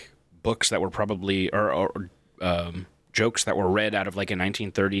like books that were probably or jokes that were read out of like a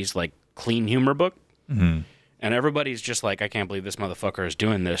 1930s like clean humor book. And everybody's just like, I can't believe this motherfucker is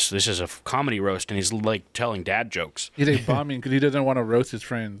doing this. This is a comedy roast, and he's like telling dad jokes. he's like bombing because he doesn't want to roast his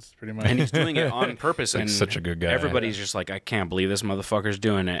friends, pretty much. And he's doing it on purpose. Like and such a good guy. Everybody's just like, I can't believe this motherfucker's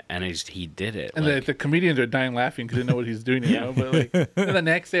doing it, and he did it. And Like, the comedians are dying laughing because they know what he's doing, you know. But like, and the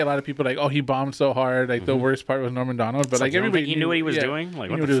next day, a lot of people are like, "Oh, he bombed so hard." Like the worst part was Norman Donald, but It's like, like you don't everybody think he knew what he was yeah, doing?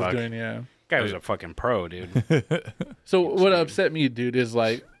 Like, he what knew the what fuck? he was doing, yeah. guy was a fucking pro, dude. So what upset me, dude, is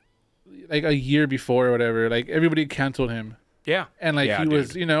like a year before or whatever, like everybody canceled him. Yeah, And like Yeah, he dude.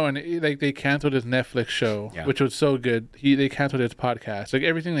 was, and like they canceled his Netflix show, Yeah. which was so good. They canceled his podcast, like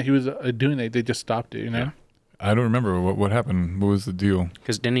everything that he was doing, they just stopped it. You know, Yeah. I don't remember what happened. What was the deal?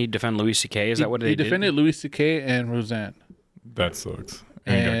 because didn't he defend Louis C.K.? Is that what he they did? defended Louis C.K. and Roseanne, That sucks.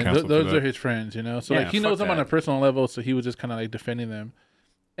 And he got and canceled for those that. are his friends. You know, so Yeah, like he fuck knows them on that. a personal level, so he was just kind of like defending them.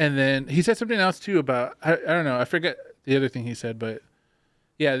 And then he said something else too about I don't know, I forget the other thing he said, but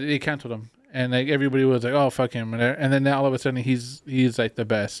yeah, they canceled him, and like everybody was like, "Oh, fuck him," and then now all of a sudden he's like the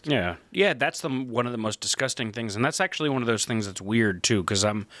best. Yeah, yeah, that's one of the most disgusting things, and that's actually one of those things that's weird too, because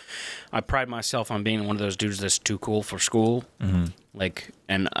I pride myself on being one of those dudes that's too cool for school, like,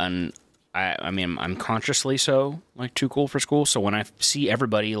 and I mean, I'm consciously so like too cool for school. So when I see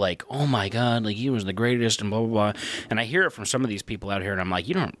everybody like, oh my god, like he was the greatest and blah blah blah, and I hear it from some of these people out here, and I'm like,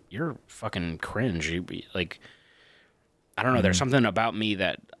 you're fucking cringe. Like, I don't know. There's something about me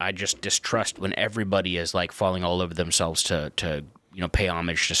that I just distrust when everybody is like falling all over themselves to pay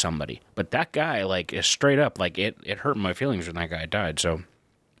homage to somebody. But that guy like is straight up like it hurt my feelings when that guy died. So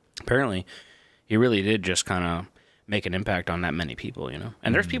apparently he really did just kind of make an impact on that many people,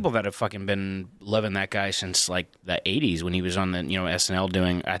 And there's people that have fucking been loving that guy since like the 80s when he was on the SNL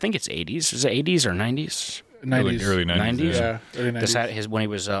doing, I think it's 80s. Is it 80s or 90s? 90s. Early 90s. Yeah, early 90s. When he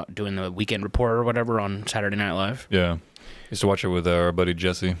was doing the Weekend Report or whatever on Saturday Night Live. Yeah. Used to watch it with our buddy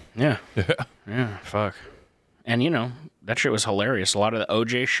Jesse. Yeah. Yeah, fuck. And, that shit was hilarious. A lot of the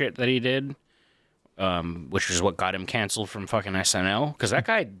OJ shit that he did, which is what got him canceled from fucking SNL. Because that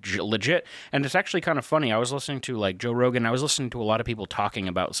guy legit, and it's actually kind of funny. I was listening to, like, Joe Rogan. I was listening to a lot of people talking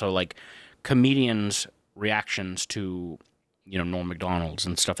about, so, like, comedians' reactions to, Norm Macdonald's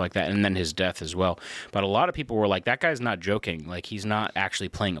and stuff like that, and then his death as well. But a lot of people were like, that guy's not joking. Like, he's not actually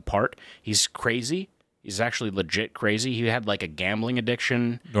playing a part. He's crazy. He's actually legit crazy. He had like a gambling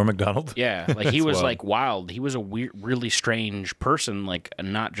addiction. Norm Macdonald? Yeah, like he was wild. like wild. He was a weird, really strange person, like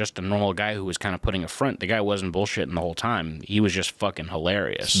not just a normal guy who was kind of putting a front. The guy wasn't bullshitting the whole time. He was just fucking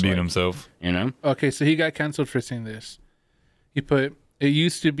hilarious. Being like, himself. Okay, so he got canceled for saying this. He put, "It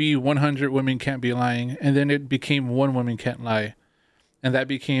used to be 100 women can't be lying, and then it became one woman can't lie. And that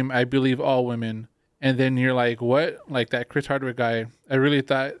became, I believe, all women. And then you're like, what? Like that Chris Hardwick guy, I really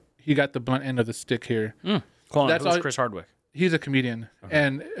thought he got the blunt end of the stick here." Cool. That's Who's all- Chris Hardwick? He's a comedian,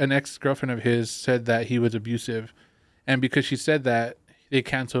 and an ex-girlfriend of his said that he was abusive. And because she said that, they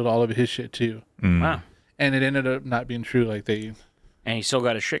canceled all of his shit too. Wow. And it ended up not being true. Like And he still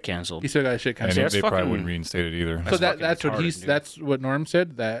got his shit canceled. he still got his shit And canceled. that's they probably fucking- wouldn't reinstate it either. So fucking that's what retarded, dude. that's what Norm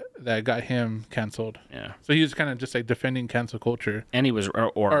said that got him canceled. Yeah. So he was kind of just like defending cancel culture And he was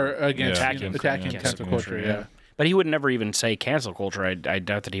or against attacking attacking cancel cancel culture, culture. yeah. Yeah. But he would never even say cancel culture. I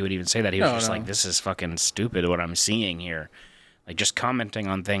doubt that he would even say that. He was No, just no. like, this is fucking stupid what I'm seeing here. Like just commenting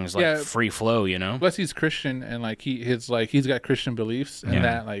on things like Yeah. free flow, Plus he's Christian and like he's got Christian beliefs and Yeah.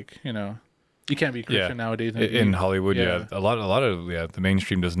 that like you can't be Christian nowadays. And In be- Hollywood, yeah. a lot of the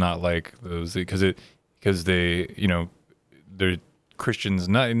mainstream does not like those because they they're Christians,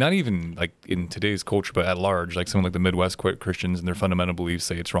 not even like in today's culture, but at large, like some like the Midwest Christians and their fundamental beliefs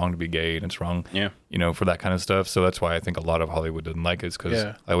say it's wrong to be gay and it's wrong, Yeah. For that kind of stuff. So that's why I think a lot of Hollywood doesn't like it, because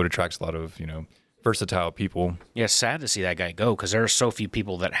Yeah. Hollywood attracts a lot of versatile people. Yeah, it's sad to see that guy go because there are so few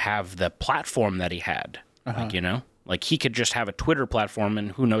people that have the platform that he had. Like he could just have a Twitter platform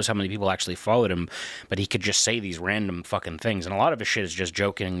and who knows how many people actually followed him, but he could just say these random fucking things. And a lot of his shit is just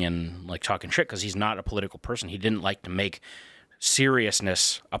joking and like talking shit because he's not a political person. He didn't like to make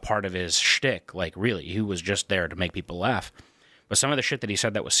seriousness a part of his shtick. Like really, he was just there to make people laugh. But some of the shit that he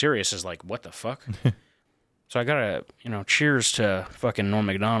said that was serious is like, what the fuck? So I gotta, cheers to fucking Norm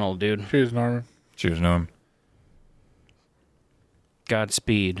Macdonald, dude. Cheers, Norman. Cheers, Norm.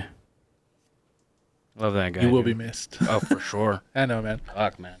 Godspeed. Love that guy. You will dude. be missed. Oh, for sure. I know, man.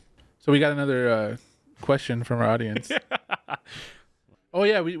 Fuck, man. So we got another question from our audience. Oh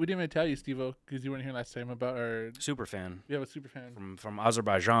yeah, we didn't even tell you, Steve-O, because you weren't here last time about our. Super fan We have a super fan. from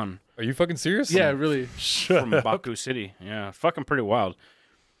Azerbaijan, Are you fucking serious? Yeah, really. from Baku City. Yeah, fucking pretty wild.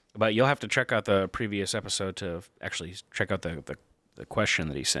 But you'll have to check out the previous episode to actually check out the question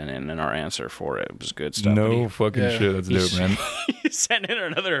that he sent in and our answer for it. It was good stuff. But No fucking Yeah. shit. That's He's- dope, man. he sent in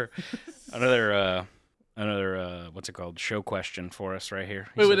another what's it called, show question for us right here.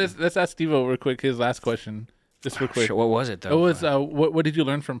 He Wait, said- let's ask Steve-O real quick. His last question, just real quick. Shit, what was it though? It was what did you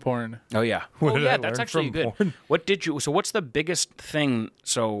learn from porn? Oh yeah. What Oh did yeah, I that's learn actually from good. porn? What's the biggest thing?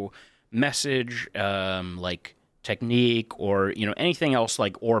 So message, like technique, or anything else,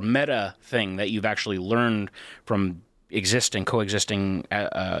 like or meta thing that you've actually learned from coexisting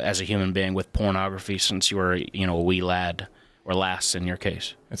as a human being with pornography since you were a wee lad or lass in your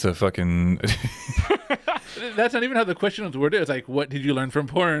case. It's a fucking. That's not even how the question was worded. It's like, what did you learn from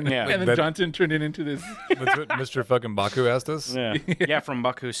porn? Yeah. And then That- Johnson turned it into this. That's what Mr. fucking Baku asked us. Yeah, from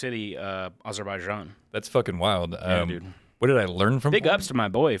Baku City, Azerbaijan. That's fucking wild. Yeah, dude. What did I learn from? Big porn? ups to my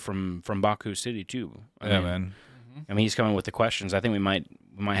boy from Baku City too. Yeah, man. I mean, he's coming with the questions. I think we might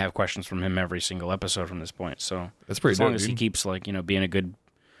have questions from him every single episode from this point. So That's pretty as long dope, as he dude. keeps being a good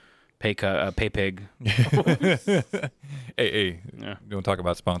Pay pig. Hey, Yeah. don't talk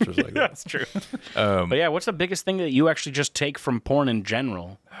about sponsors like that. That's true. But yeah, what's the biggest thing that you actually just take from porn in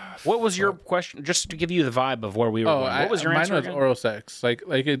general? What was your question? Just to give you the vibe of where we were going. What was your mine answer was again? oral sex. Like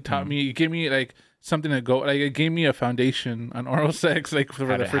it taught me, it gave me like something to go. Like it gave me a foundation on oral sex. Like for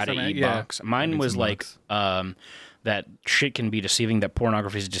How the to, first how to time. eat box. Mine Eat was some like that shit can be deceiving. That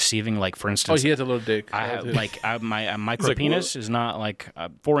pornography is deceiving. Like for Oh, instance, he has a little dick. I have my micro like, penis is not like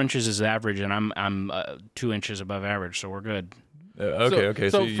 4 inches is average, and I'm 2 inches above average, so we're good. Okay.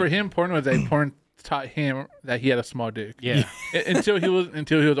 So you- for him, porn was like porn taught him that he had a small dick. Yeah. until he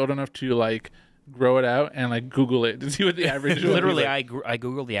was old enough to like grow it out and like Google it to see what the average was. Literally, Like, I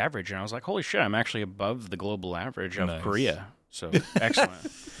googled the average, and I was like, holy shit, I'm actually above the global average of Nice. Korea. So excellent.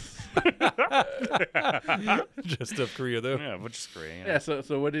 just of Korea though. Yeah, which is great. yeah.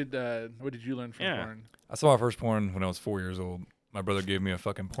 So what did you learn from Yeah. porn? I saw my first porn when I was 4 years old. My brother gave me a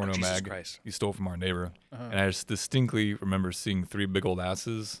fucking porno Jesus mag. Christ. He stole from our neighbor, Uh-huh. and I just distinctly remember seeing 3 big old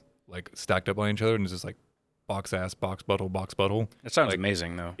asses like stacked up on each other, and it's just like box ass, box butthole. That sounds Like,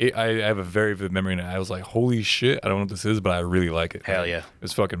 amazing, though. I have a very vivid memory, and I was like, "Holy shit! I don't know what this is, but I really like it." Hell yeah. It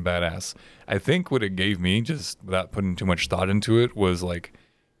was fucking badass. I think what it gave me, just without putting too much thought into it, was like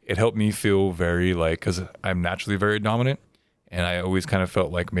it helped me feel very like, because I'm naturally very dominant, and I always kind of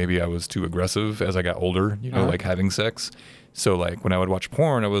felt like maybe I was too aggressive as I got older, you know, like having sex. So like when I would watch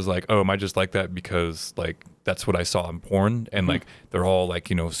porn, I was like, oh, am I just like that because like that's what I saw in porn, and like they're all like,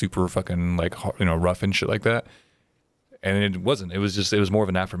 you know, super fucking like, you know, rough and shit like that. And it wasn't. It was more of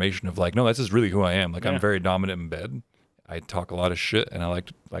an affirmation of like, no, that's just really who I am. Like Yeah. I'm very dominant in bed. I talk a lot of shit, and I like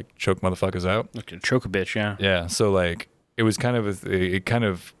to like choke motherfuckers out. Look at choke a bitch, yeah. Yeah. So like it was kind of it kind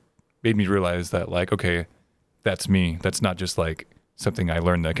of made me realize that like, okay, that's me. That's not just like something I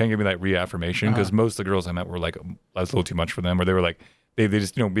learned. That kind of gave me that reaffirmation, because most of the girls I met were like, I was a little too much for them, or they were like, they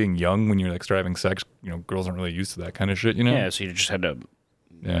just, you know, being young when you're like having sex, you know, girls aren't really used to that kind of shit, you know? Yeah, so you just had to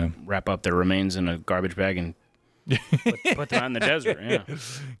Yeah. wrap up their remains in a garbage bag and put them out in the desert. Yeah.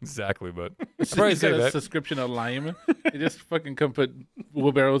 Exactly. But I'd He's probably got say a that. subscription of lime. He just fucking come put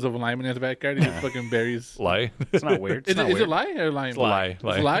wheelbarrows of lime in his backyard. He just fucking buries. Lie. It's not weird. It's Is not it weird. lye or lime? Lie. It's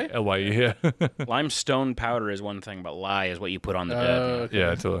lye? L-Y-E, yeah. Limestone powder is one thing, but lye is what you put on the dead. Okay.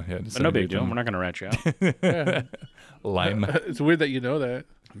 Yeah, totally. Yeah, But no big deal. We're not going to rat you out. Yeah. Lime. It's weird that you know that.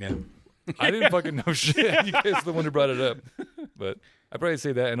 Yeah. I didn't fucking know shit. You guys are the one who brought it up. But I'd probably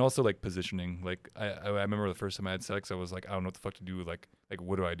say that, and also like positioning. Like I remember the first time I had sex, I was like, I don't know what the fuck to do. Like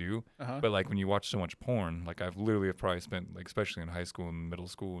what do I do? Uh-huh. But like when you watch so much porn, like I've literally probably spent, like especially in high school and middle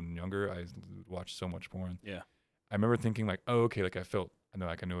school and younger, I watched so much porn. Yeah. I remember thinking like, oh, okay, like I know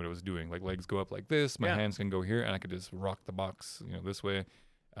like I knew what I was doing. Like legs go up like this, my Yeah. hands can go here, and I could just rock the box, you know, this way.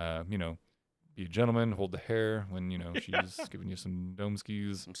 You know, be a gentleman, hold the hair when, you know, she's giving you some dome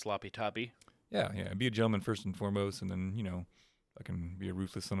skis. Some sloppy toppy. Yeah, be a gentleman first and foremost, and then, you know, I can be a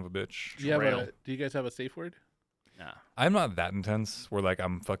ruthless son of a bitch. Do you, have Trail. do you guys have a safe word? Nah. I'm not that intense where like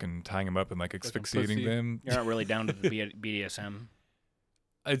I'm fucking tying them up and like a asphyxiating pussy. them. You're not really down to the BDSM.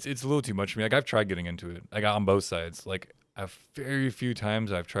 It's a little too much for me. Like I've tried getting into it, like on both sides. Like a very few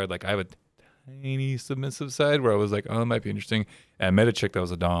times I've tried. Like I have a tiny submissive side where I was like, oh, that might be interesting. And I met a chick that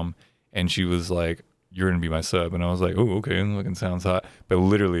was a dom, and she was like, you're gonna be my sub, and I was like, oh, okay, that fucking sounds hot. But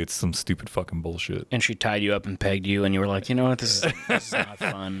literally, it's some stupid fucking bullshit. And she tied you up and pegged you, and you were like, you know what, this is not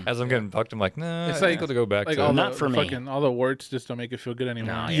fun. As I'm getting fucked, I'm like, nah, It's it's like- like to go back Like to. all Not the for me. fucking all the words just don't make it feel good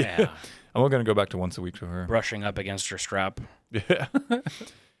anymore. No, yeah. I'm gonna go back to once a week to her. Brushing up against her strap. Yeah.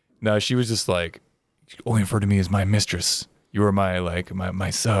 No, she was just like, only refer to me as my mistress. You are my like my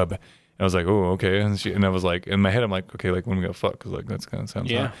sub. And I was like, oh, okay. And I was like, in my head, I'm like, okay, like when we gonna fuck? Because like that's kind of sounds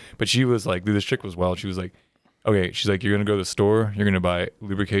Yeah. hot. But she was like, dude, this chick was wild. She was like, okay, she's like, you're gonna go to the store. You're gonna buy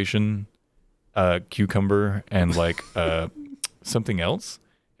lubrication, cucumber, and like something else.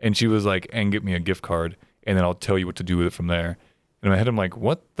 And she was like, and get me a gift card, and then I'll tell you what to do with it from there. And in my head, I'm like,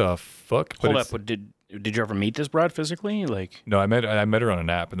 what the fuck? But Hold it's- up. Did you ever meet this broad physically? Like, No, I met her on an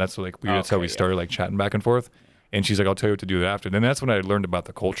app, and that's like that's how Okay, we yeah. started like chatting back and forth. And she's like, "I'll tell you what to do after." Then that's when I learned about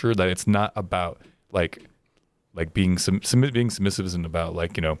the culture, that it's not about like being being submissive isn't about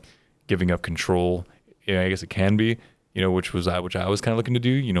like, you know, giving up control. Yeah, I guess it can be, you know, which I was kind of looking to do,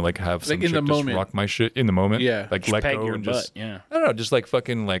 you know, like have some Like in chick the just moment. rock my shit in the moment, Yeah. like just let peg go your and butt. just Yeah. I don't know, just like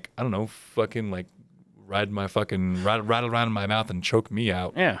fucking like I don't know, fucking like ride my fucking rattle around in my mouth and choke me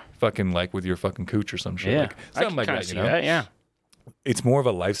out. Yeah. Fucking like with your fucking cooch or some shit. Yeah. Like, I something can like kind that, of you see know? that. Yeah. It's more of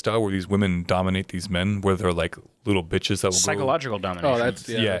a lifestyle where these women dominate these men, where they're like little bitches that will Psychological domination. Oh, that's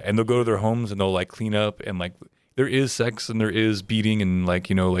yeah. And they'll go to their homes and they'll like clean up, and like there is sex and there is beating and like,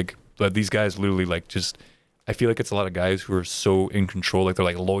 you know, like, but these guys literally like just I feel like it's a lot of guys who are so in control, like they're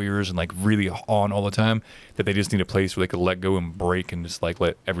like lawyers and like really on all the time, that they just need a place where they could let go and break and just like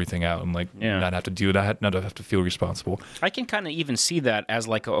let everything out and like not have to do that, not have to feel responsible. I can kind of even see that as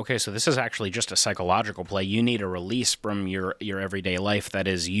like, okay, so this is actually just a psychological play. You need a release from your everyday life that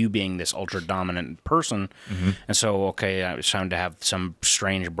is you being this ultra dominant person. And so, okay, it's time to have some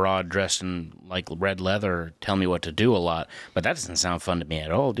strange broad dressed in like red leather tell me what to do a lot. But that doesn't sound fun to me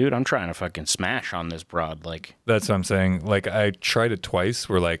at all, dude. I'm trying to fucking smash on this broad. Like, that's what I'm saying. Like I tried it twice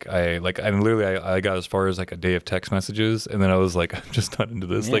where I got as far as like a day of text messages, and then I was like, I'm just not into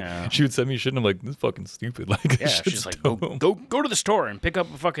this. Like she would send me shit and I'm like, this is fucking stupid. Like she's like, go to the store and pick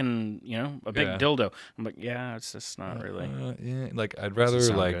up a fucking, a big dildo. I'm like, yeah, it's just not really. Like I'd rather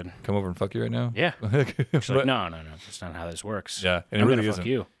like come over and fuck you right now. Yeah. She's like, no, that's not how this works. Yeah, and I'm it really fuck isn't.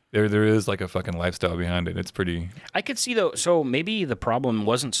 you. There is like a fucking lifestyle behind it. It's pretty. I could see though. So maybe the problem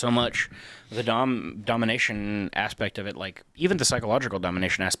wasn't so much the domination aspect of it, like even the psychological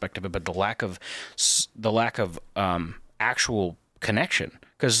domination aspect of it, but the lack of actual connection.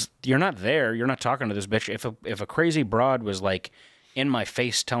 Because you're not there. You're not talking to this bitch. If a crazy broad was like in my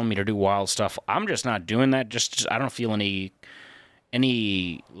face telling me to do wild stuff, I'm just not doing that. Just I don't feel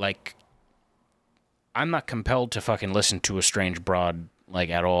any like. I'm not compelled to fucking listen to a strange broad. Like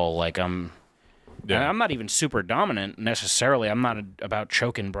at all, like I'm not even super dominant necessarily. I'm not about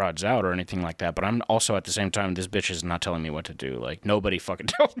choking broads out or anything like that. But I'm also at the same time, this bitch is not telling me what to do. Like nobody fucking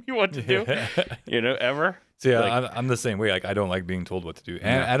tells me what to do, ever. So yeah, like, I'm the same way. Like I don't like being told what to do,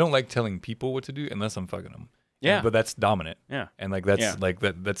 and I don't like telling people what to do unless I'm fucking them. Yeah, but that's dominant. Yeah, and like that's like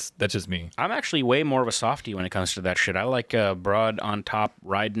that's just me. I'm actually way more of a softie when it comes to that shit. I like broad on top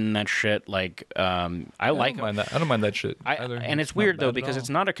riding that shit. Like I don't mind that. I don't mind that shit. And it's weird though because it's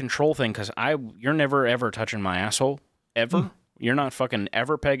not a control thing. Because you're never ever touching my asshole ever. You're not fucking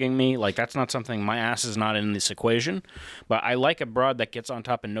ever pegging me. Like that's not something. My ass is not in this equation. But I like a broad that gets on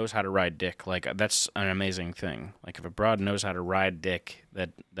top and knows how to ride dick. Like that's an amazing thing. Like if a broad knows how to ride dick,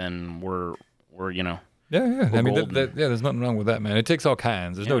 then we're Yeah. I mean, there's nothing wrong with that, man. It takes all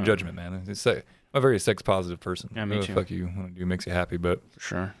kinds. There's no judgment, man. I'm a very sex positive person. Yeah, me too. Fuck you. What do makes you happy, but for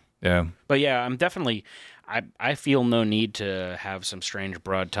sure. Yeah. But yeah, I'm definitely. I feel no need to have some strange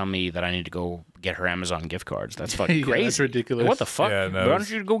broad tell me that I need to go get her Amazon gift cards. That's fucking crazy. That's ridiculous. What the fuck? Yeah, no, why don't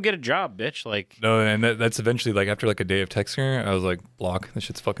you go get a job, bitch? Like no, and that's eventually like after like a day of texting her, I was like, block. This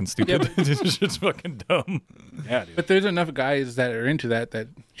shit's fucking stupid. This shit's fucking dumb. Yeah, dude. But there's enough guys that are into that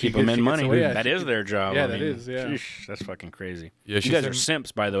keep them in money. That is their job. Yeah, I mean, Yeah, sheesh, that's fucking crazy. Yeah, you guys are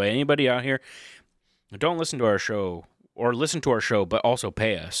simps, by the way. Anybody out here? Don't listen to our show or listen to our show, but also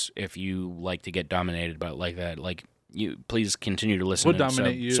pay us if you like to get dominated by like that. Like. You please continue to listen. We'll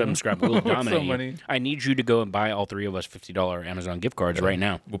dominate you. Subscribe. We'll dominate so you. I need you to go and buy all three of us $50 Amazon gift cards right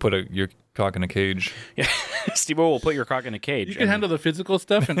now. We'll put your cock in a cage. Yeah, Steve-O will put your cock in a cage. You can handle the physical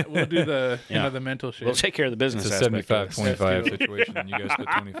stuff, and we'll do the the mental shit. We'll take care of the business. It's a 75-25 situation. You guys put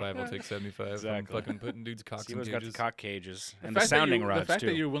 25, I'll take 75. Exactly. I'm fucking putting dudes' cocks in Steve-O's cages. got the cock cages and the sounding rods too. The fact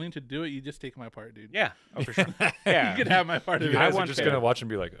that you're willing to do it, you just take my part, dude. Yeah, for sure. Yeah, you can have my part of it. You guys are just gonna watch and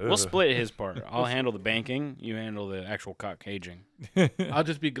be like, ugh. We'll split his part. I'll handle the banking. You handle the actual cock caging. I'll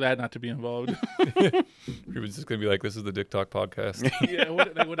just be glad not to be involved. You're just gonna be like, this is the Dick Talk podcast. Yeah,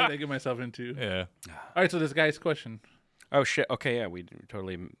 what did I get myself into? Yeah. All right, so this guy's question. Oh shit. Okay, yeah, we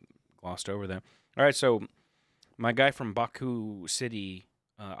totally glossed over that. All right, so my guy from Baku City,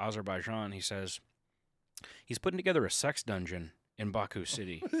 Azerbaijan, he says he's putting together a sex dungeon in Baku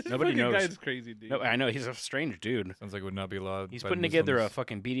City. Nobody knows. This guy's crazy, dude. No, I know he's a strange dude. Sounds like it would not be allowed. He's putting together a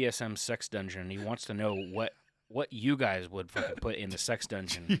fucking BDSM sex dungeon. He wants to know what you guys would fucking put in the sex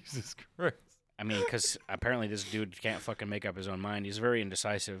dungeon. Jesus Christ. I mean, because apparently this dude can't fucking make up his own mind. He's very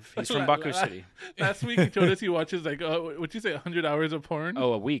indecisive. He's from Baku City. Last week he told us he watches like, what'd you say, 100 hours of porn?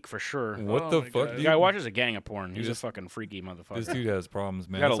 Oh, a week for sure. What the fuck? The guy watches a gang of porn. He's a fucking freaky motherfucker. This dude has problems,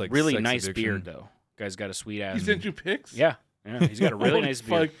 man. He's got it's a like really sex nice addiction. beard, though. Guy's got a sweet ass. He sent you pics? Yeah. He's got a really nice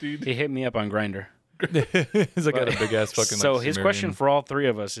beard. Fuck, dude. He hit me up on Grindr. He's like got a big ass fucking. So like, his Sumerian. question for all three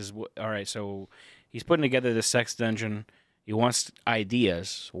of us is, all right, so he's putting together this sex dungeon. He wants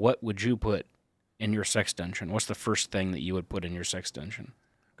ideas. What would you put in your sex dungeon? What's the first thing that you would put in your sex dungeon?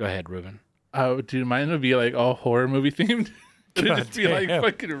 Go ahead, Ruben. Oh, dude, mine would be like all horror movie themed. It'd just be like damn.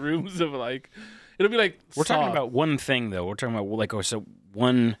 fucking rooms of like. It'll be like. We're Saw. talking about one thing though. We're talking about like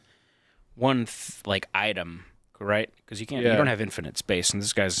one like item, right? Because you can't. You don't have infinite space, and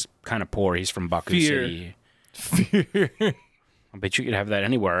this guy's kind of poor. He's from Baku City. Fear. I bet you could have that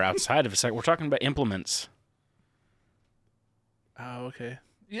anywhere outside of a sec. We're talking about implements. Oh, okay.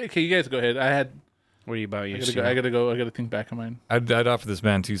 Yeah, okay. You guys go ahead. What about you? I gotta go. I gotta think back on mine. I'd offer this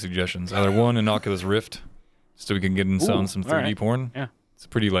man two suggestions. Either one, an Oculus Rift, so we can get in some Ooh, 3D all right. porn. Yeah. It's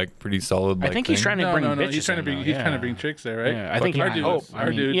pretty solid. I think he's trying to No, bring no, no. bitches He's trying to in, bring. though. He's trying to Yeah. bring chicks there, right? Yeah, I think. Our I dudes, hope. our I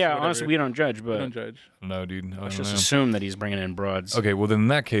mean, dudes, yeah, whatever. honestly, we don't judge, We but don't judge. No, dude. I let's don't just know. assume that he's bringing in broads. Okay, well then in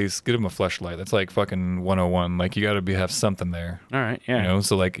that case, get him a fleshlight. That's like fucking 101. Like you got to have something there. All right, yeah. You know,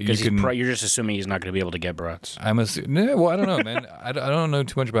 so like you Because can. you're just assuming he's not going to be able to get broads. I'm no, well I don't know, man. I don't know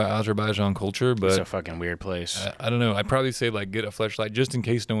too much about Azerbaijan culture, It's but a fucking weird place. I don't know. I'd probably say like get a fleshlight just in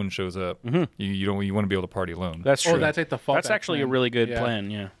case no one shows up. Mm-hmm. You want to be able to party alone. That's true. Oh, that's like the fallback That's actually a plan. really good Yeah. plan.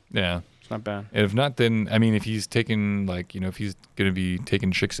 Yeah, Yeah. it's not bad. And if not, then I mean, if he's taking like if he's gonna be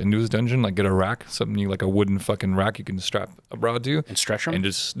taking chicks into his dungeon, like get a rack, something like a wooden fucking rack you can strap a broad to, And stretch them. and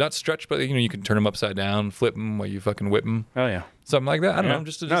just not stretch, but you can turn them upside down, flip them while you fucking whip them, Oh yeah, something like that. I don't Yeah. know,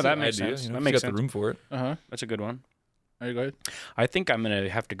 just No, that an makes idea. sense. You know, That if makes you got sense. the room for it. that's a good one. Are you good? I think I'm gonna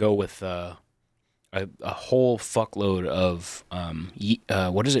have to go with a whole fuckload of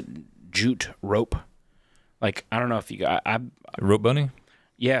what is it, jute rope? Like I don't know if you got. Rope bunny.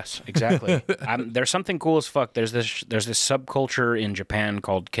 Yes, exactly. There's something cool as fuck. There's this subculture in Japan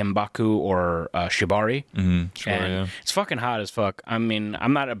called Kenbaku or Shibari. Mm-hmm. Sure, And yeah. it's fucking hot as fuck. I mean,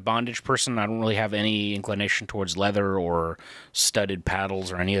 I'm not a bondage person. I don't really have any inclination towards leather or studded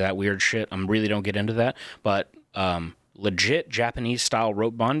paddles or any of that weird shit. I really don't get into that. But legit Japanese style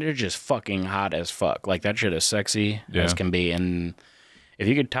rope bondage is fucking hot as fuck. Like that shit is sexy Yeah. as can be. And if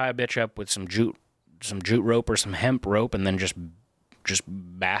you could tie a bitch up with some jute rope or some hemp rope and then just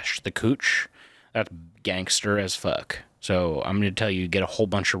bash the cooch, that's gangster as fuck. So I'm gonna tell you, get a whole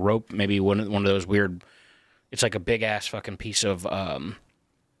bunch of rope, maybe one of those weird. It's like a big ass fucking piece of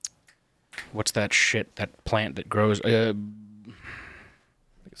what's that shit? That plant that grows.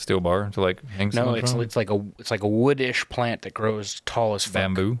 Steel bar to like hang. No, someone it's from? like a woodish plant that grows tall as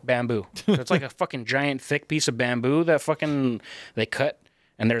fuck. Bamboo? So it's like a fucking giant thick piece of bamboo that fucking they cut,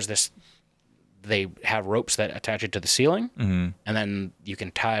 and there's this. They have ropes that attach it to the ceiling, and then you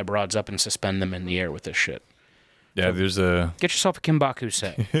can tie broads up and suspend them in the air with this shit. Yeah, there's a Get yourself a Kimbaku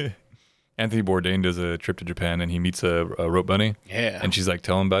set. Anthony Bourdain does a trip to Japan and he meets a rope bunny. Yeah. And she's like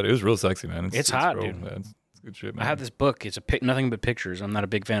telling him about it. It was real sexy, man. It's hot, real, dude. yeah, it's good shit, man. I have this book. It's nothing but pictures. I'm not a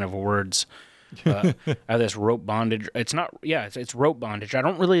big fan of words. I have this rope bondage. It's not. Yeah, it's rope bondage. I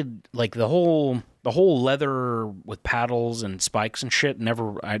don't really like the whole leather with paddles and spikes and shit.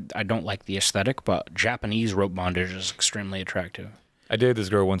 I don't like the aesthetic. But Japanese rope bondage is extremely attractive. I dated this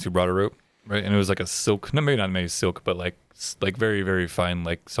girl once who brought a rope, right? And it was like a silk, no, maybe not made silk, but like very, very fine,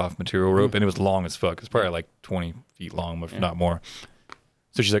 like soft material rope. And it was long as fuck. It's probably like 20 feet long, if not more.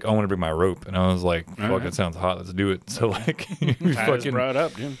 So she's like, I want to bring my rope. And I was like, fuck, that sounds hot. Let's do it. So like, Brought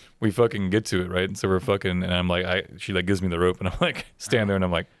up, dude. we fucking get to it, right? And so we're fucking, and I'm like, she like gives me the rope and I'm like, stand there and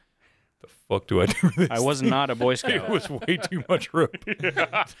I'm like, the fuck do I do with this? I was not a Boy It Scout. was way too much rope.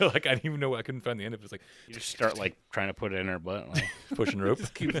 So like, I didn't even know, I couldn't find the end of it. It's like You just start like trying to put it in her butt. Like, pushing rope.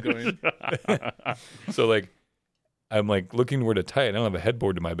 Keeps going. So like, I'm like looking where to tie it. I don't have a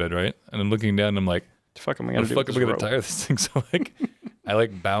headboard to my bed, right? And I'm looking down and I'm like, the fuck am I how gonna the do? fuck am I gonna tie this thing? So like, I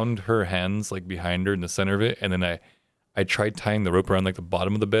like bound her hands like behind her in the center of it, and then I tried tying the rope around like the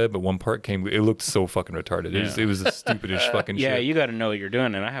bottom of the bed, but one part came. It looked so fucking retarded. It was the stupidest fucking Yeah, shit. you got to know what you're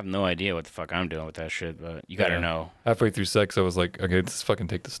doing, and I have no idea what the fuck I'm doing with that shit. But you got to Yeah. know. Halfway through sex, I was like, okay, let's fucking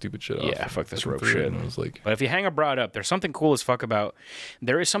take the stupid shit off. Yeah, fuck this Fucking rope threw it, shit. And I was like, But if you hang a broad up, there's something cool as fuck about.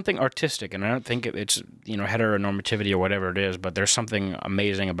 There is something artistic, and I don't think it's heteronormativity or whatever it is, but there's something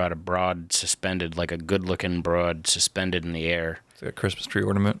amazing about a broad suspended, like a good-looking broad suspended in the air it's like a Christmas tree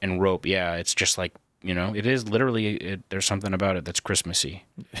ornament. and rope. Yeah, it's just like it is literally. There's something about it that's Christmassy.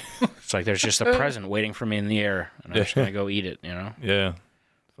 It's like there's just a present waiting for me in the air, and I'm just gonna go eat it. Yeah, fucking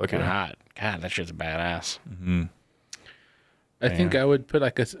Fucking hot. God, that shit's badass. I think I would put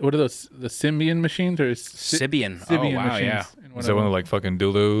like what are those, the Symbian machines or Sibian. Sybian Oh wow, machines yeah. in one Is of that one them. of like fucking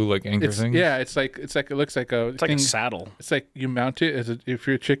dildo like anchor It's, things? yeah, it's like it looks like a It's like a saddle. It's like you mount it if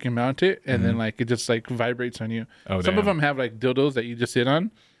you're a chick, you mount it, and then like it just like vibrates on you. Oh, Some of damn. them have like dildos that you just sit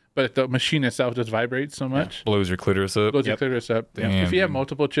on, but the machine itself just vibrates so much. Blows your clitoris up. Blows your clitoris up. Damn, If you have dude.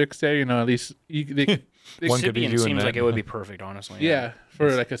 multiple chicks there, at least they One could be Sibian doing seems that. like it would be perfect, honestly. yeah,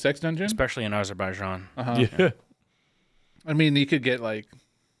 for like a sex dungeon. Especially in Azerbaijan. Yeah. I mean, you could get like,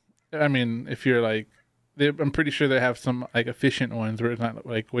 if you're like, I'm pretty sure they have some like efficient ones where it's not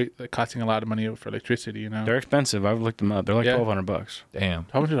like costing a lot of money for electricity. They're expensive. I've looked them up. They're like Yeah. $1,200. Damn.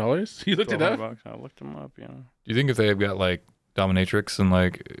 How much dollars? You looked it up? $1,200. I looked them up. Do you think if they've got like dominatrix in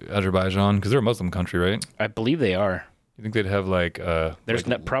like Azerbaijan, because they're a Muslim country, right? I believe they are. You think they'd have like There's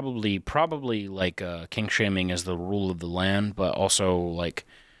like, probably like king shaming is the rule of the land, but also like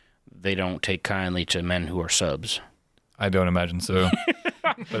they don't take kindly to men who are subs. I don't imagine so.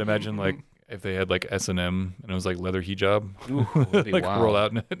 But imagine like If they had like S&M and it was like leather hijab, Ooh, that'd be like wild. roll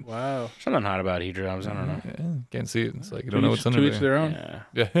out in it. Wow. Something hot about hijabs. I don't know. Yeah, can't see it. It's like you don't know what's under to each there. their own. Yeah.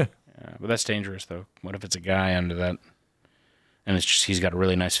 Yeah. Yeah, but that's dangerous though. What if it's a guy under that, and it's just he's got a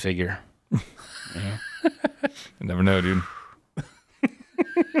really nice figure? Yeah. You never know, dude.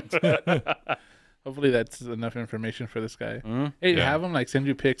 Hopefully that's enough information for this guy. Mm? Hey, Yeah. have him like send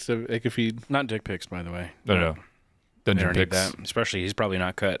you pics of like if he. Not dick pics, by the way. No. They Dungeon don't need picks. that. Especially he's probably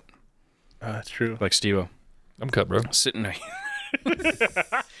not cut That's true. like Steve-O. I'm cut, bro. Sitting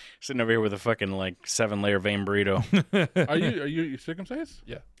sitting over here with a fucking like 7-layer vein burrito. Are you circumcised?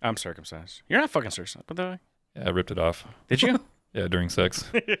 I'm circumcised. You're not fucking circumcised, by the way. Yeah, I ripped it off. Did you? Yeah, during sex.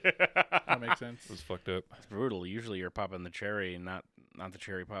 That makes sense. It was fucked up. It's brutal. Usually you're popping the cherry and not the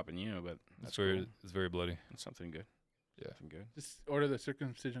cherry popping you, but That's that's where cool. it's very bloody. That's something good. Yeah. Something good. Just order the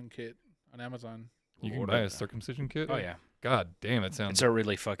circumcision kit on Amazon. You can Order buy it. a circumcision kit? Oh yeah. God damn, it sounds. It's a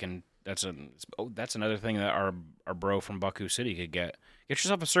really fucking. That's another thing that our bro from Baku City could get. Get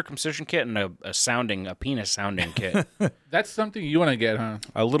yourself a circumcision kit and a penis sounding kit. That's something you want to get, huh?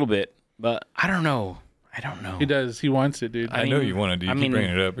 A little bit, but I don't know. He does. He wants it, dude. I know mean- you want to do. You I keep mean,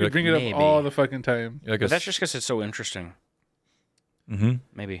 bringing it up. You bring it maybe. up all the fucking time. Like But that's just because it's so interesting. Mm-hmm.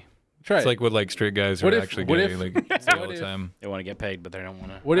 Maybe Try It's it. like what like straight guys who What are if- actually what gay if- like say all what the if- time. they want to get pegged, but they don't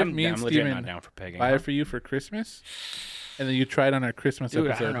want to. What if I'm, me and I'm legit Steven not down for pegging. buy it for you for Christmas, and then you try it on our Christmas Dude,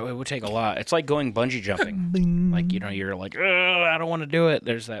 I episode. don't know. It would take a lot. It's like going bungee jumping. Like you're like, I don't want to do it.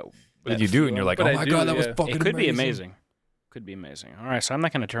 There's that. But that you do, and feel. you're like, But oh I my do, god, that was yeah. fucking. It could be amazing. Could be amazing. All right, so I'm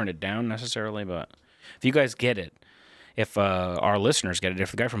not going to turn it down necessarily, but if you guys get it, if our listeners get it,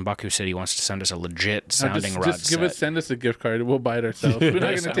 if the guy from Baku City wants to send us a legit No, sounding rod just set, send us a gift card. We'll buy it ourselves. We're not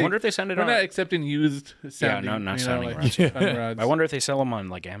gonna I take. wonder if they send it We're on. not accepting used sounding. no, not you know, sounding like, rods. sounding rods. I wonder if they sell them on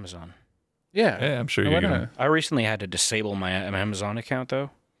like Amazon. Yeah. Yeah, I'm sure Why you not? can. I recently had to disable my Amazon account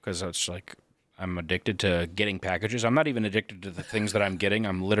though, because it's like I'm addicted to getting packages. I'm not even addicted to the things that I'm getting.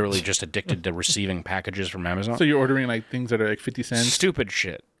 I'm literally just addicted to receiving packages from Amazon. So you're ordering like things that are like 50 cents. Stupid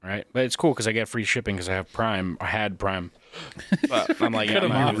shit, right? But it's cool because I get free shipping because I have Prime. I had Prime. But I'm like, Cut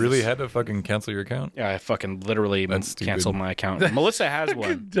 'em I'm off. You really had to fucking cancel your account? Yeah, I fucking literally That's stupid. canceled my account. Melissa has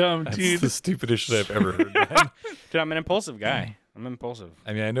one. Dumb That's dude. the stupidest shit I've ever heard. Man. Dude, I'm an impulsive guy. I'm impulsive.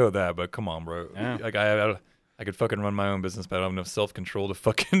 I mean, I know that, but come on, bro. Yeah. Like I could fucking run my own business, but I don't have enough self-control to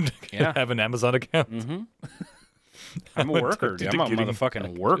fucking Yeah. have an Amazon account. Mm-hmm. I'm a I'm worker. addicted Dude. I'm to a getting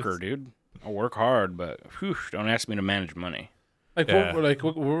motherfucking worker, dude. I work hard, but whew, don't ask me to manage money. Like Yeah.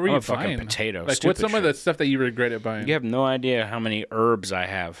 what were I'm you a fucking buying? potato. Like what's Stupid some of shit. the stuff that you regretted buying? You have no idea how many herbs I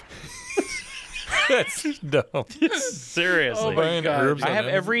have. That's dumb. Seriously. Oh my Buying God. herbs I on have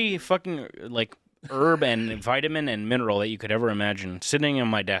Amazon? every fucking like herb and vitamin and mineral that you could ever imagine sitting on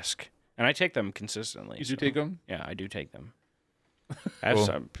my desk, and I take them consistently. You do so- take them? Yeah, I do take them. That's Well,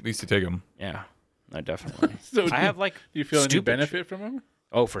 at least you take them. yeah, I definitely. So I have like do you feel any stupid benefit from them?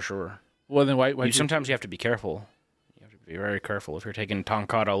 oh for sure. Well, then why Sometimes you have to be careful. You have to be very careful if you're taking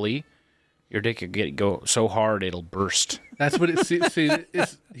Tonkat Ali. Your dick could go so hard it'll burst. That's what it. See,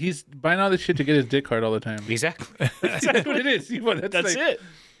 he's buying all this shit to get his dick hard all the time. Exactly. That's what it is. That's That's like, it.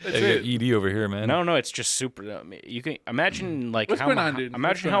 That's Yeah, it. you got ED over here, man. No, it's just super. You can imagine like What's how going on, dude? What's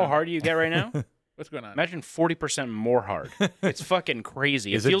imagine going how on? hard you get right now. What's going on? Imagine 40% more hard. It's fucking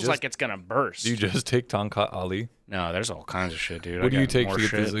crazy. It Is it feels just- like it's gonna burst. Do you just take Tonkat Ali? No, there's all kinds of shit, dude. What do you got take more to get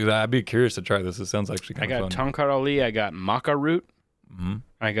shit. this? I'd be curious to try this. It sounds actually I kind of got fun. Tonkat Ali. I got maca root. Mm-hmm.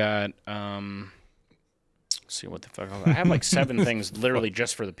 I got let's see what the fuck. I have like 7 things literally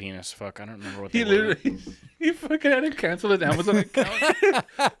just for the penis. Fuck, I don't remember what they He were. literally he fucking had to cancel his Amazon account.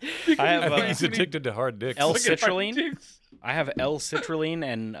 I have I think he's addicted to hard dicks. L-citrulline. I have L-citrulline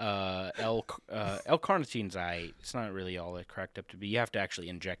and L-carnitine's. It's not really all it cracked up to be. You have to actually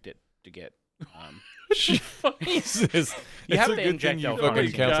inject it to get. Jesus. You have It's a to good inject thing you alcohol. fucking Oh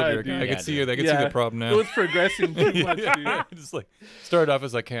my canceled God, your dude. account. I Yeah, can see dude. it. I can see the problem It now. was progressing too much, dude. Just like started off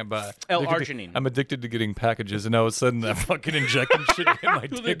as I can't buy. L-arginine. I'm addicted to getting packages, and all of a sudden I'm fucking injecting shit in my He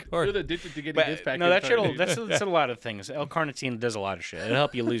was dick he was hard. addicted to getting But, his package. no, that hard, shit'll dude. that's a lot of things. L-carnitine does a lot of shit. It'll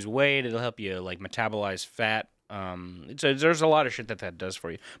help you lose weight. It'll help you like metabolize fat. There's a lot of shit that does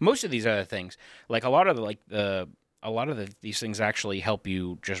for you. Most of these other things, like a lot of these things actually help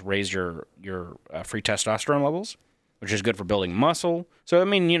you just raise your free testosterone levels, which is good for building muscle. So I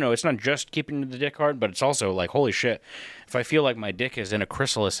mean, it's not just keeping the dick hard, but it's also like, holy shit, if I feel like my dick is in a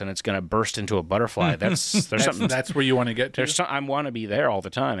chrysalis and it's gonna burst into a butterfly, there's something. That's where you want to get to. I want to be there all the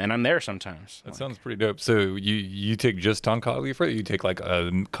time, and I'm there sometimes. That sounds pretty dope. So you take just Tonkat Ali for it? You take like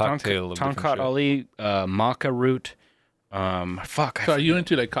a cocktail of different Tonkat shit? Ali, maca root, Fuck. So are you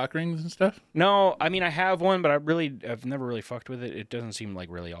into like cock rings and stuff? No, I mean I have one, but I've never really fucked with it. It doesn't seem like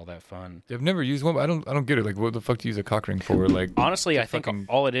really all that fun. I've never used one, but I don't get it. Like, what the fuck do you use a cock ring for? Like, Honestly, I think fucking-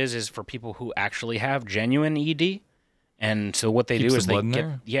 all it is for people who actually have genuine ED. And so what they Keeps do the is they blood in get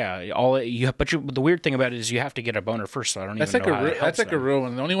there? but the weird thing about it is you have to get a boner first. So I don't That's even like know how it that's helps like a them. real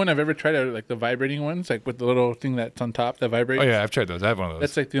one. The only one I've ever tried are like the vibrating ones, like with the little thing that's on top that vibrates. oh yeah, I've tried those. I have one of those.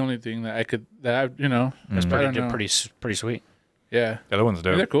 That's like the only thing that I you know. That's I don't know. pretty sweet. Yeah. yeah, that one's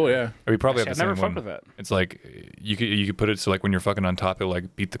dope. They're cool. Yeah. We probably have I've the never same fucked one. with that. It's like you could put it so like when you're fucking on top, it'll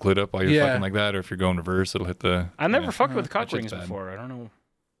like beat the clit up while you're Yeah. fucking like that, or if you're going reverse, it'll hit the. I've never yeah. fucked with cock that shit's rings bad. before. I don't know.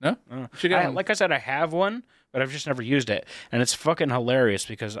 No. Uh, Should get one. like I said, I have one, but I've just never used it, and it's fucking hilarious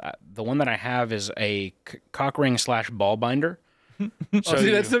because the one that I have is a cock ring / ball binder. Oh, see,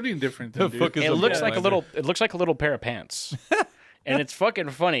 that's something different. The Dude. fuck is It a looks ball like a binder? little. It looks like a little pair of pants, and it's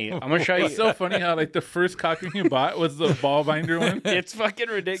fucking funny. I'm gonna show you. It's so funny how like the first cock ring you bought was the ball binder one. It's fucking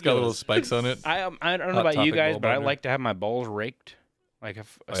ridiculous. It's got little spikes on it. I don't know Hot about you topic guys, ball but I binder. like to have my balls raked. Like, yeah,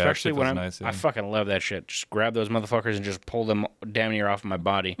 that especially shit when feels I'm, nice, yeah. I fucking love that shit. Just grab those motherfuckers and just pull them damn near off my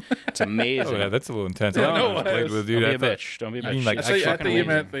body. It's amazing. Oh yeah, that's a little intense. Yeah, I no, don't know. Played it's- with Don't dude. be I a thought- bitch. Don't be a you bitch. mean, like, I That's thought you fucking meant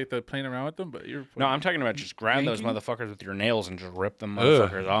amazing. like the playing around with them, but you're. No, I'm talking about just grab those Yanking? motherfuckers with your nails and just rip them Ugh.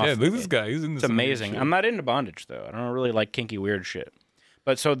 motherfuckers off. Yeah, look at this guy. He's in this. It's amazing. I'm not into bondage though. I don't really like kinky weird shit.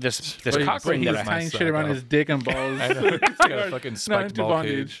 But so this cock ring he that was I tying have- shit around his dick and balls. I know. He's got a fucking Not spiked into ball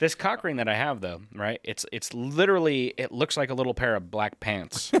bondage. cage. this cock ring that I have though, right? It's literally it looks like a little pair of black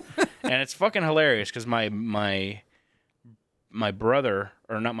pants, and it's fucking hilarious because my brother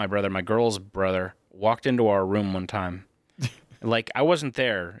or not my brother, my girl's brother walked into our room one time. Like I wasn't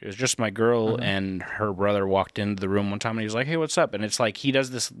there. It was just my girl and her brother walked into the room one time and he was like, "Hey, what's up?" And it's like he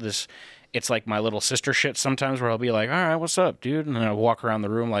does this. It's like my little sister shit sometimes where I'll be like, "All right, what's up, dude?" And then I walk around the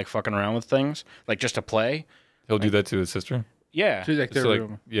room like fucking around with things, like just to play. He'll do that to his sister. Yeah. She's like their So like,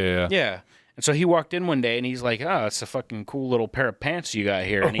 room. yeah. Yeah. And so he walked in one day and he's like, "Oh, it's a fucking cool little pair of pants you got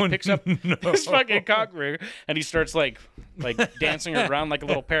here." And he picks up his fucking cock ring and he starts like dancing around like a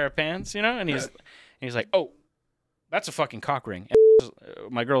little pair of pants, you know? And he's like, "Oh, that's a fucking cock ring." And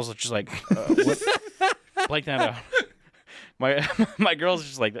my girl's just like, "What?" Blank that out. My girl's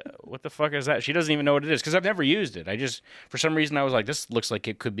just like, "What the fuck is that?" She doesn't even know what it is because I've never used it. I just, for some reason, I was like, "This looks like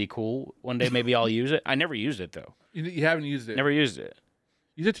it could be cool. One day maybe I'll use it." I never used it though. You haven't used it. Never used it.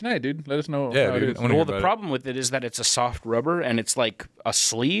 Use it tonight, dude. Let us know. Yeah, how dude. It is. I wanna hear Well, the about it. problem with it is that it's a soft rubber and it's like a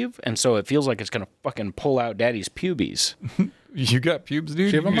sleeve, and so it feels like it's gonna fucking pull out daddy's pubes. You got pubes,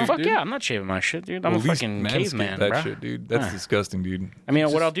 dude. Shave 'em You- off. Fuck dude. yeah, I'm not shaving my shit, dude. I'm Well, a at least fucking manscape caveman, that bro. shit, dude. That's Ah. disgusting, dude. I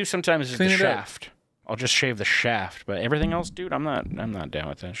mean, what I'll do sometimes is the clean it up. shaft. I'll just shave the shaft, but everything else, dude, I'm not down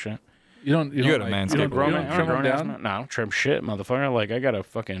with that shit. You don't. You don't gotta like, manscape You don't, a little you bit. don't I'm trim a them grown-ass down. man. No, I don't trim shit, motherfucker. Like I got a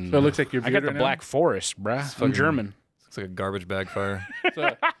fucking. So it looks like your I beard got the right black forest, bruh. I'm fucking- German. Looks like a garbage bag fire. now.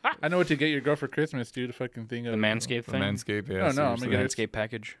 So, I know what to get your girl for Christmas, dude. A fucking thing The of Manscaped The thing. Manscaped, yeah. No, I'm gonna seriously. get it. Manscaped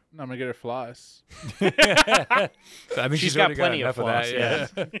package. No, I'm gonna get her floss. I think She's she's got already plenty of enough floss,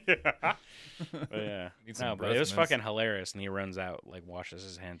 that. Yeah. But yeah. Need some No, but breath it was mints. fucking hilarious, and he runs out, like washes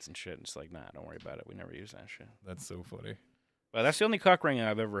his hands and shit. And it's like, nah, don't worry about it. We never use that shit. That's so funny. But that's the only cock ring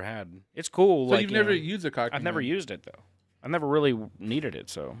I've ever had. It's cool. So like, you've you never know, used a cock. I've ring never then? used it though. I've never really needed it.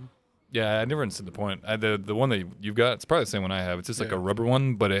 So Yeah, I never understood the point. The one that you've got, it's probably the same one I have. It's just like a rubber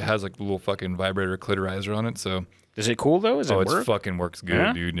one, but it has like the little fucking vibrator clitorizer on it. So is it cool though? Is it it work? fucking works good,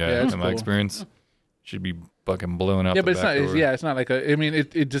 Yeah? dude. Yeah, Yeah, it's in my cool. experience, should be fucking blowing out. Yeah, the but it's back not. door. It's like a. I mean,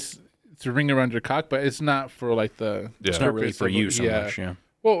 it just it's a ring around your cock, but it's not for like the. Yeah. It's not really purpose for of- you so yeah. much. Yeah.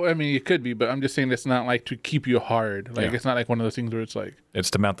 Well, I mean, it could be, but I'm just saying it's not like to keep you hard. Like Yeah. it's not like one of those things where it's like It's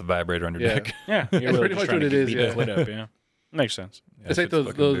to mount the vibrator on your Yeah. dick. Yeah. You're really pretty just much trying what to it is, beat yeah. the clit up, yeah. Makes sense. Yeah, it's like shit's those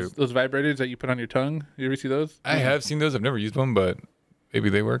fucking dope. those vibrators that you put on your tongue. You ever see those? I have seen those. I've never used one, but maybe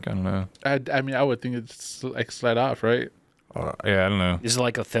they work. I don't know. I mean, I would think it's like slide off, right? Yeah, I don't know. Is it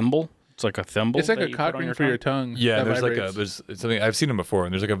like a thimble? It's like a thimble. It's like that a you cock put on ring for your tongue. Yeah, that there's like vibrates. there's it's something I've seen them before,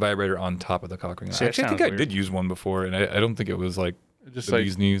 and there's like a vibrator on top of the cock ring. See, that Actually, I think sounds I weird. did use one before, and I don't think it was like just the like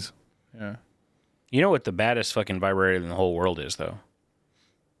bee's knees. yeah. You know what the baddest fucking vibrator in the whole world is, though?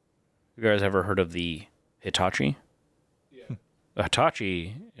 You guys ever heard of the Hitachi? Yeah. The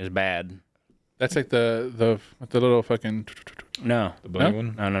Hitachi is bad. That's like the little fucking. No. The bunny No?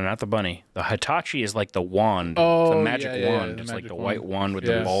 one. No, not the bunny. The Hitachi is like the wand. Oh, the yeah, magic yeah, wand. the It's like magic the wand. white wand with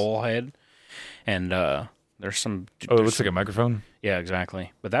the Yes. ball head. And there's some. Oh, it looks like a microphone. Yeah,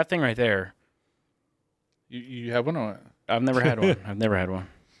 exactly. But that thing right there, You have one or what? I've never had one. I've never had one.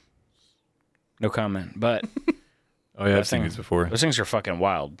 No comment. But Oh yeah, That I've seen thing- these before. those things are fucking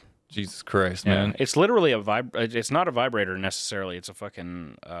wild. Jesus Christ, Yeah, man. it's literally a it's not a vibrator necessarily. It's a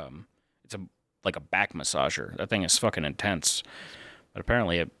fucking like a back massager. That thing is fucking intense. But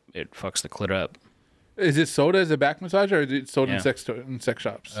apparently it fucks the clit up. Is it sold as a back massager, or is it sold Yeah. in sex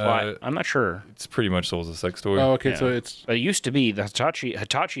shops? Well, I'm not sure. It's pretty much sold as a sex toy. Oh, okay. Yeah. So it's But it used to be the Hitachi.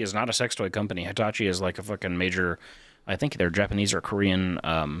 Hitachi is not a sex toy company. Hitachi is like a fucking major. I think they're Japanese or Korean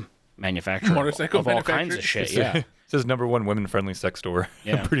manufacturer Motorcycle of all kinds of manufacturer. shit. Yeah, It says #1 women-friendly sex store.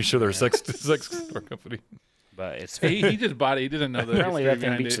 Yeah. I'm pretty sure they're a sex store company. but it's he just bought it. He doesn't know the apparently history that thing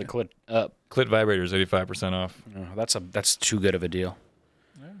behind beats it. the clit up. Clit vibrators, 85% off. That's too good of a deal.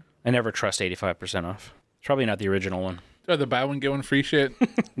 I never trust 85% off. It's probably not the original one. Oh, the buy one get one free shit.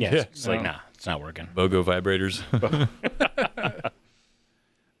 Yeah, Yeah. it's like nah, it's not working. BOGO vibrators.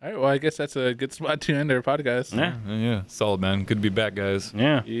 All right. Well, I guess that's a good spot to end our podcast. Yeah, Yeah, solid, man. Good to be back, guys.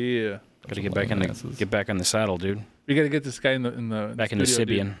 yeah. Yeah. Got to get back on the saddle, dude. We got to get this guy in the Back in the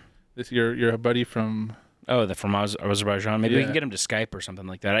studio, dude. Sibian. This your buddy from. Oh, from Azerbaijan. Maybe we Yeah. can get him to Skype or something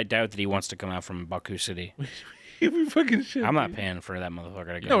like that. I doubt that he wants to come out from Baku City. we fucking shit. I'm not dude. paying for that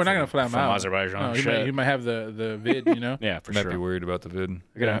motherfucker to No, we're not gonna fly him from out. Azerbaijan. No, Shit. he might have the vid. You know. Yeah, for Might sure. be worried about the vid.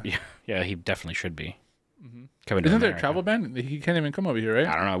 Yeah, he definitely should be. Coming to Isn't there a America. travel ban? He can't even come over here, right?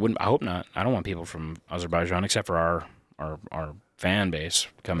 I don't know. I hope not. I don't want people from Azerbaijan except for our fan base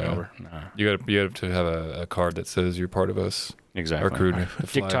coming Yeah. over. Nah, You got to have a card that says you're part of us. exactly. Our crew to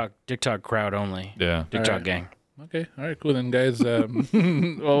fly. TikTok crowd only. Yeah. TikTok Alright. gang. Okay. All right. Cool then, guys. Well,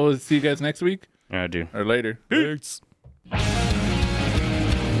 we'll see you guys next week Yeah, dude. or later. Thanks.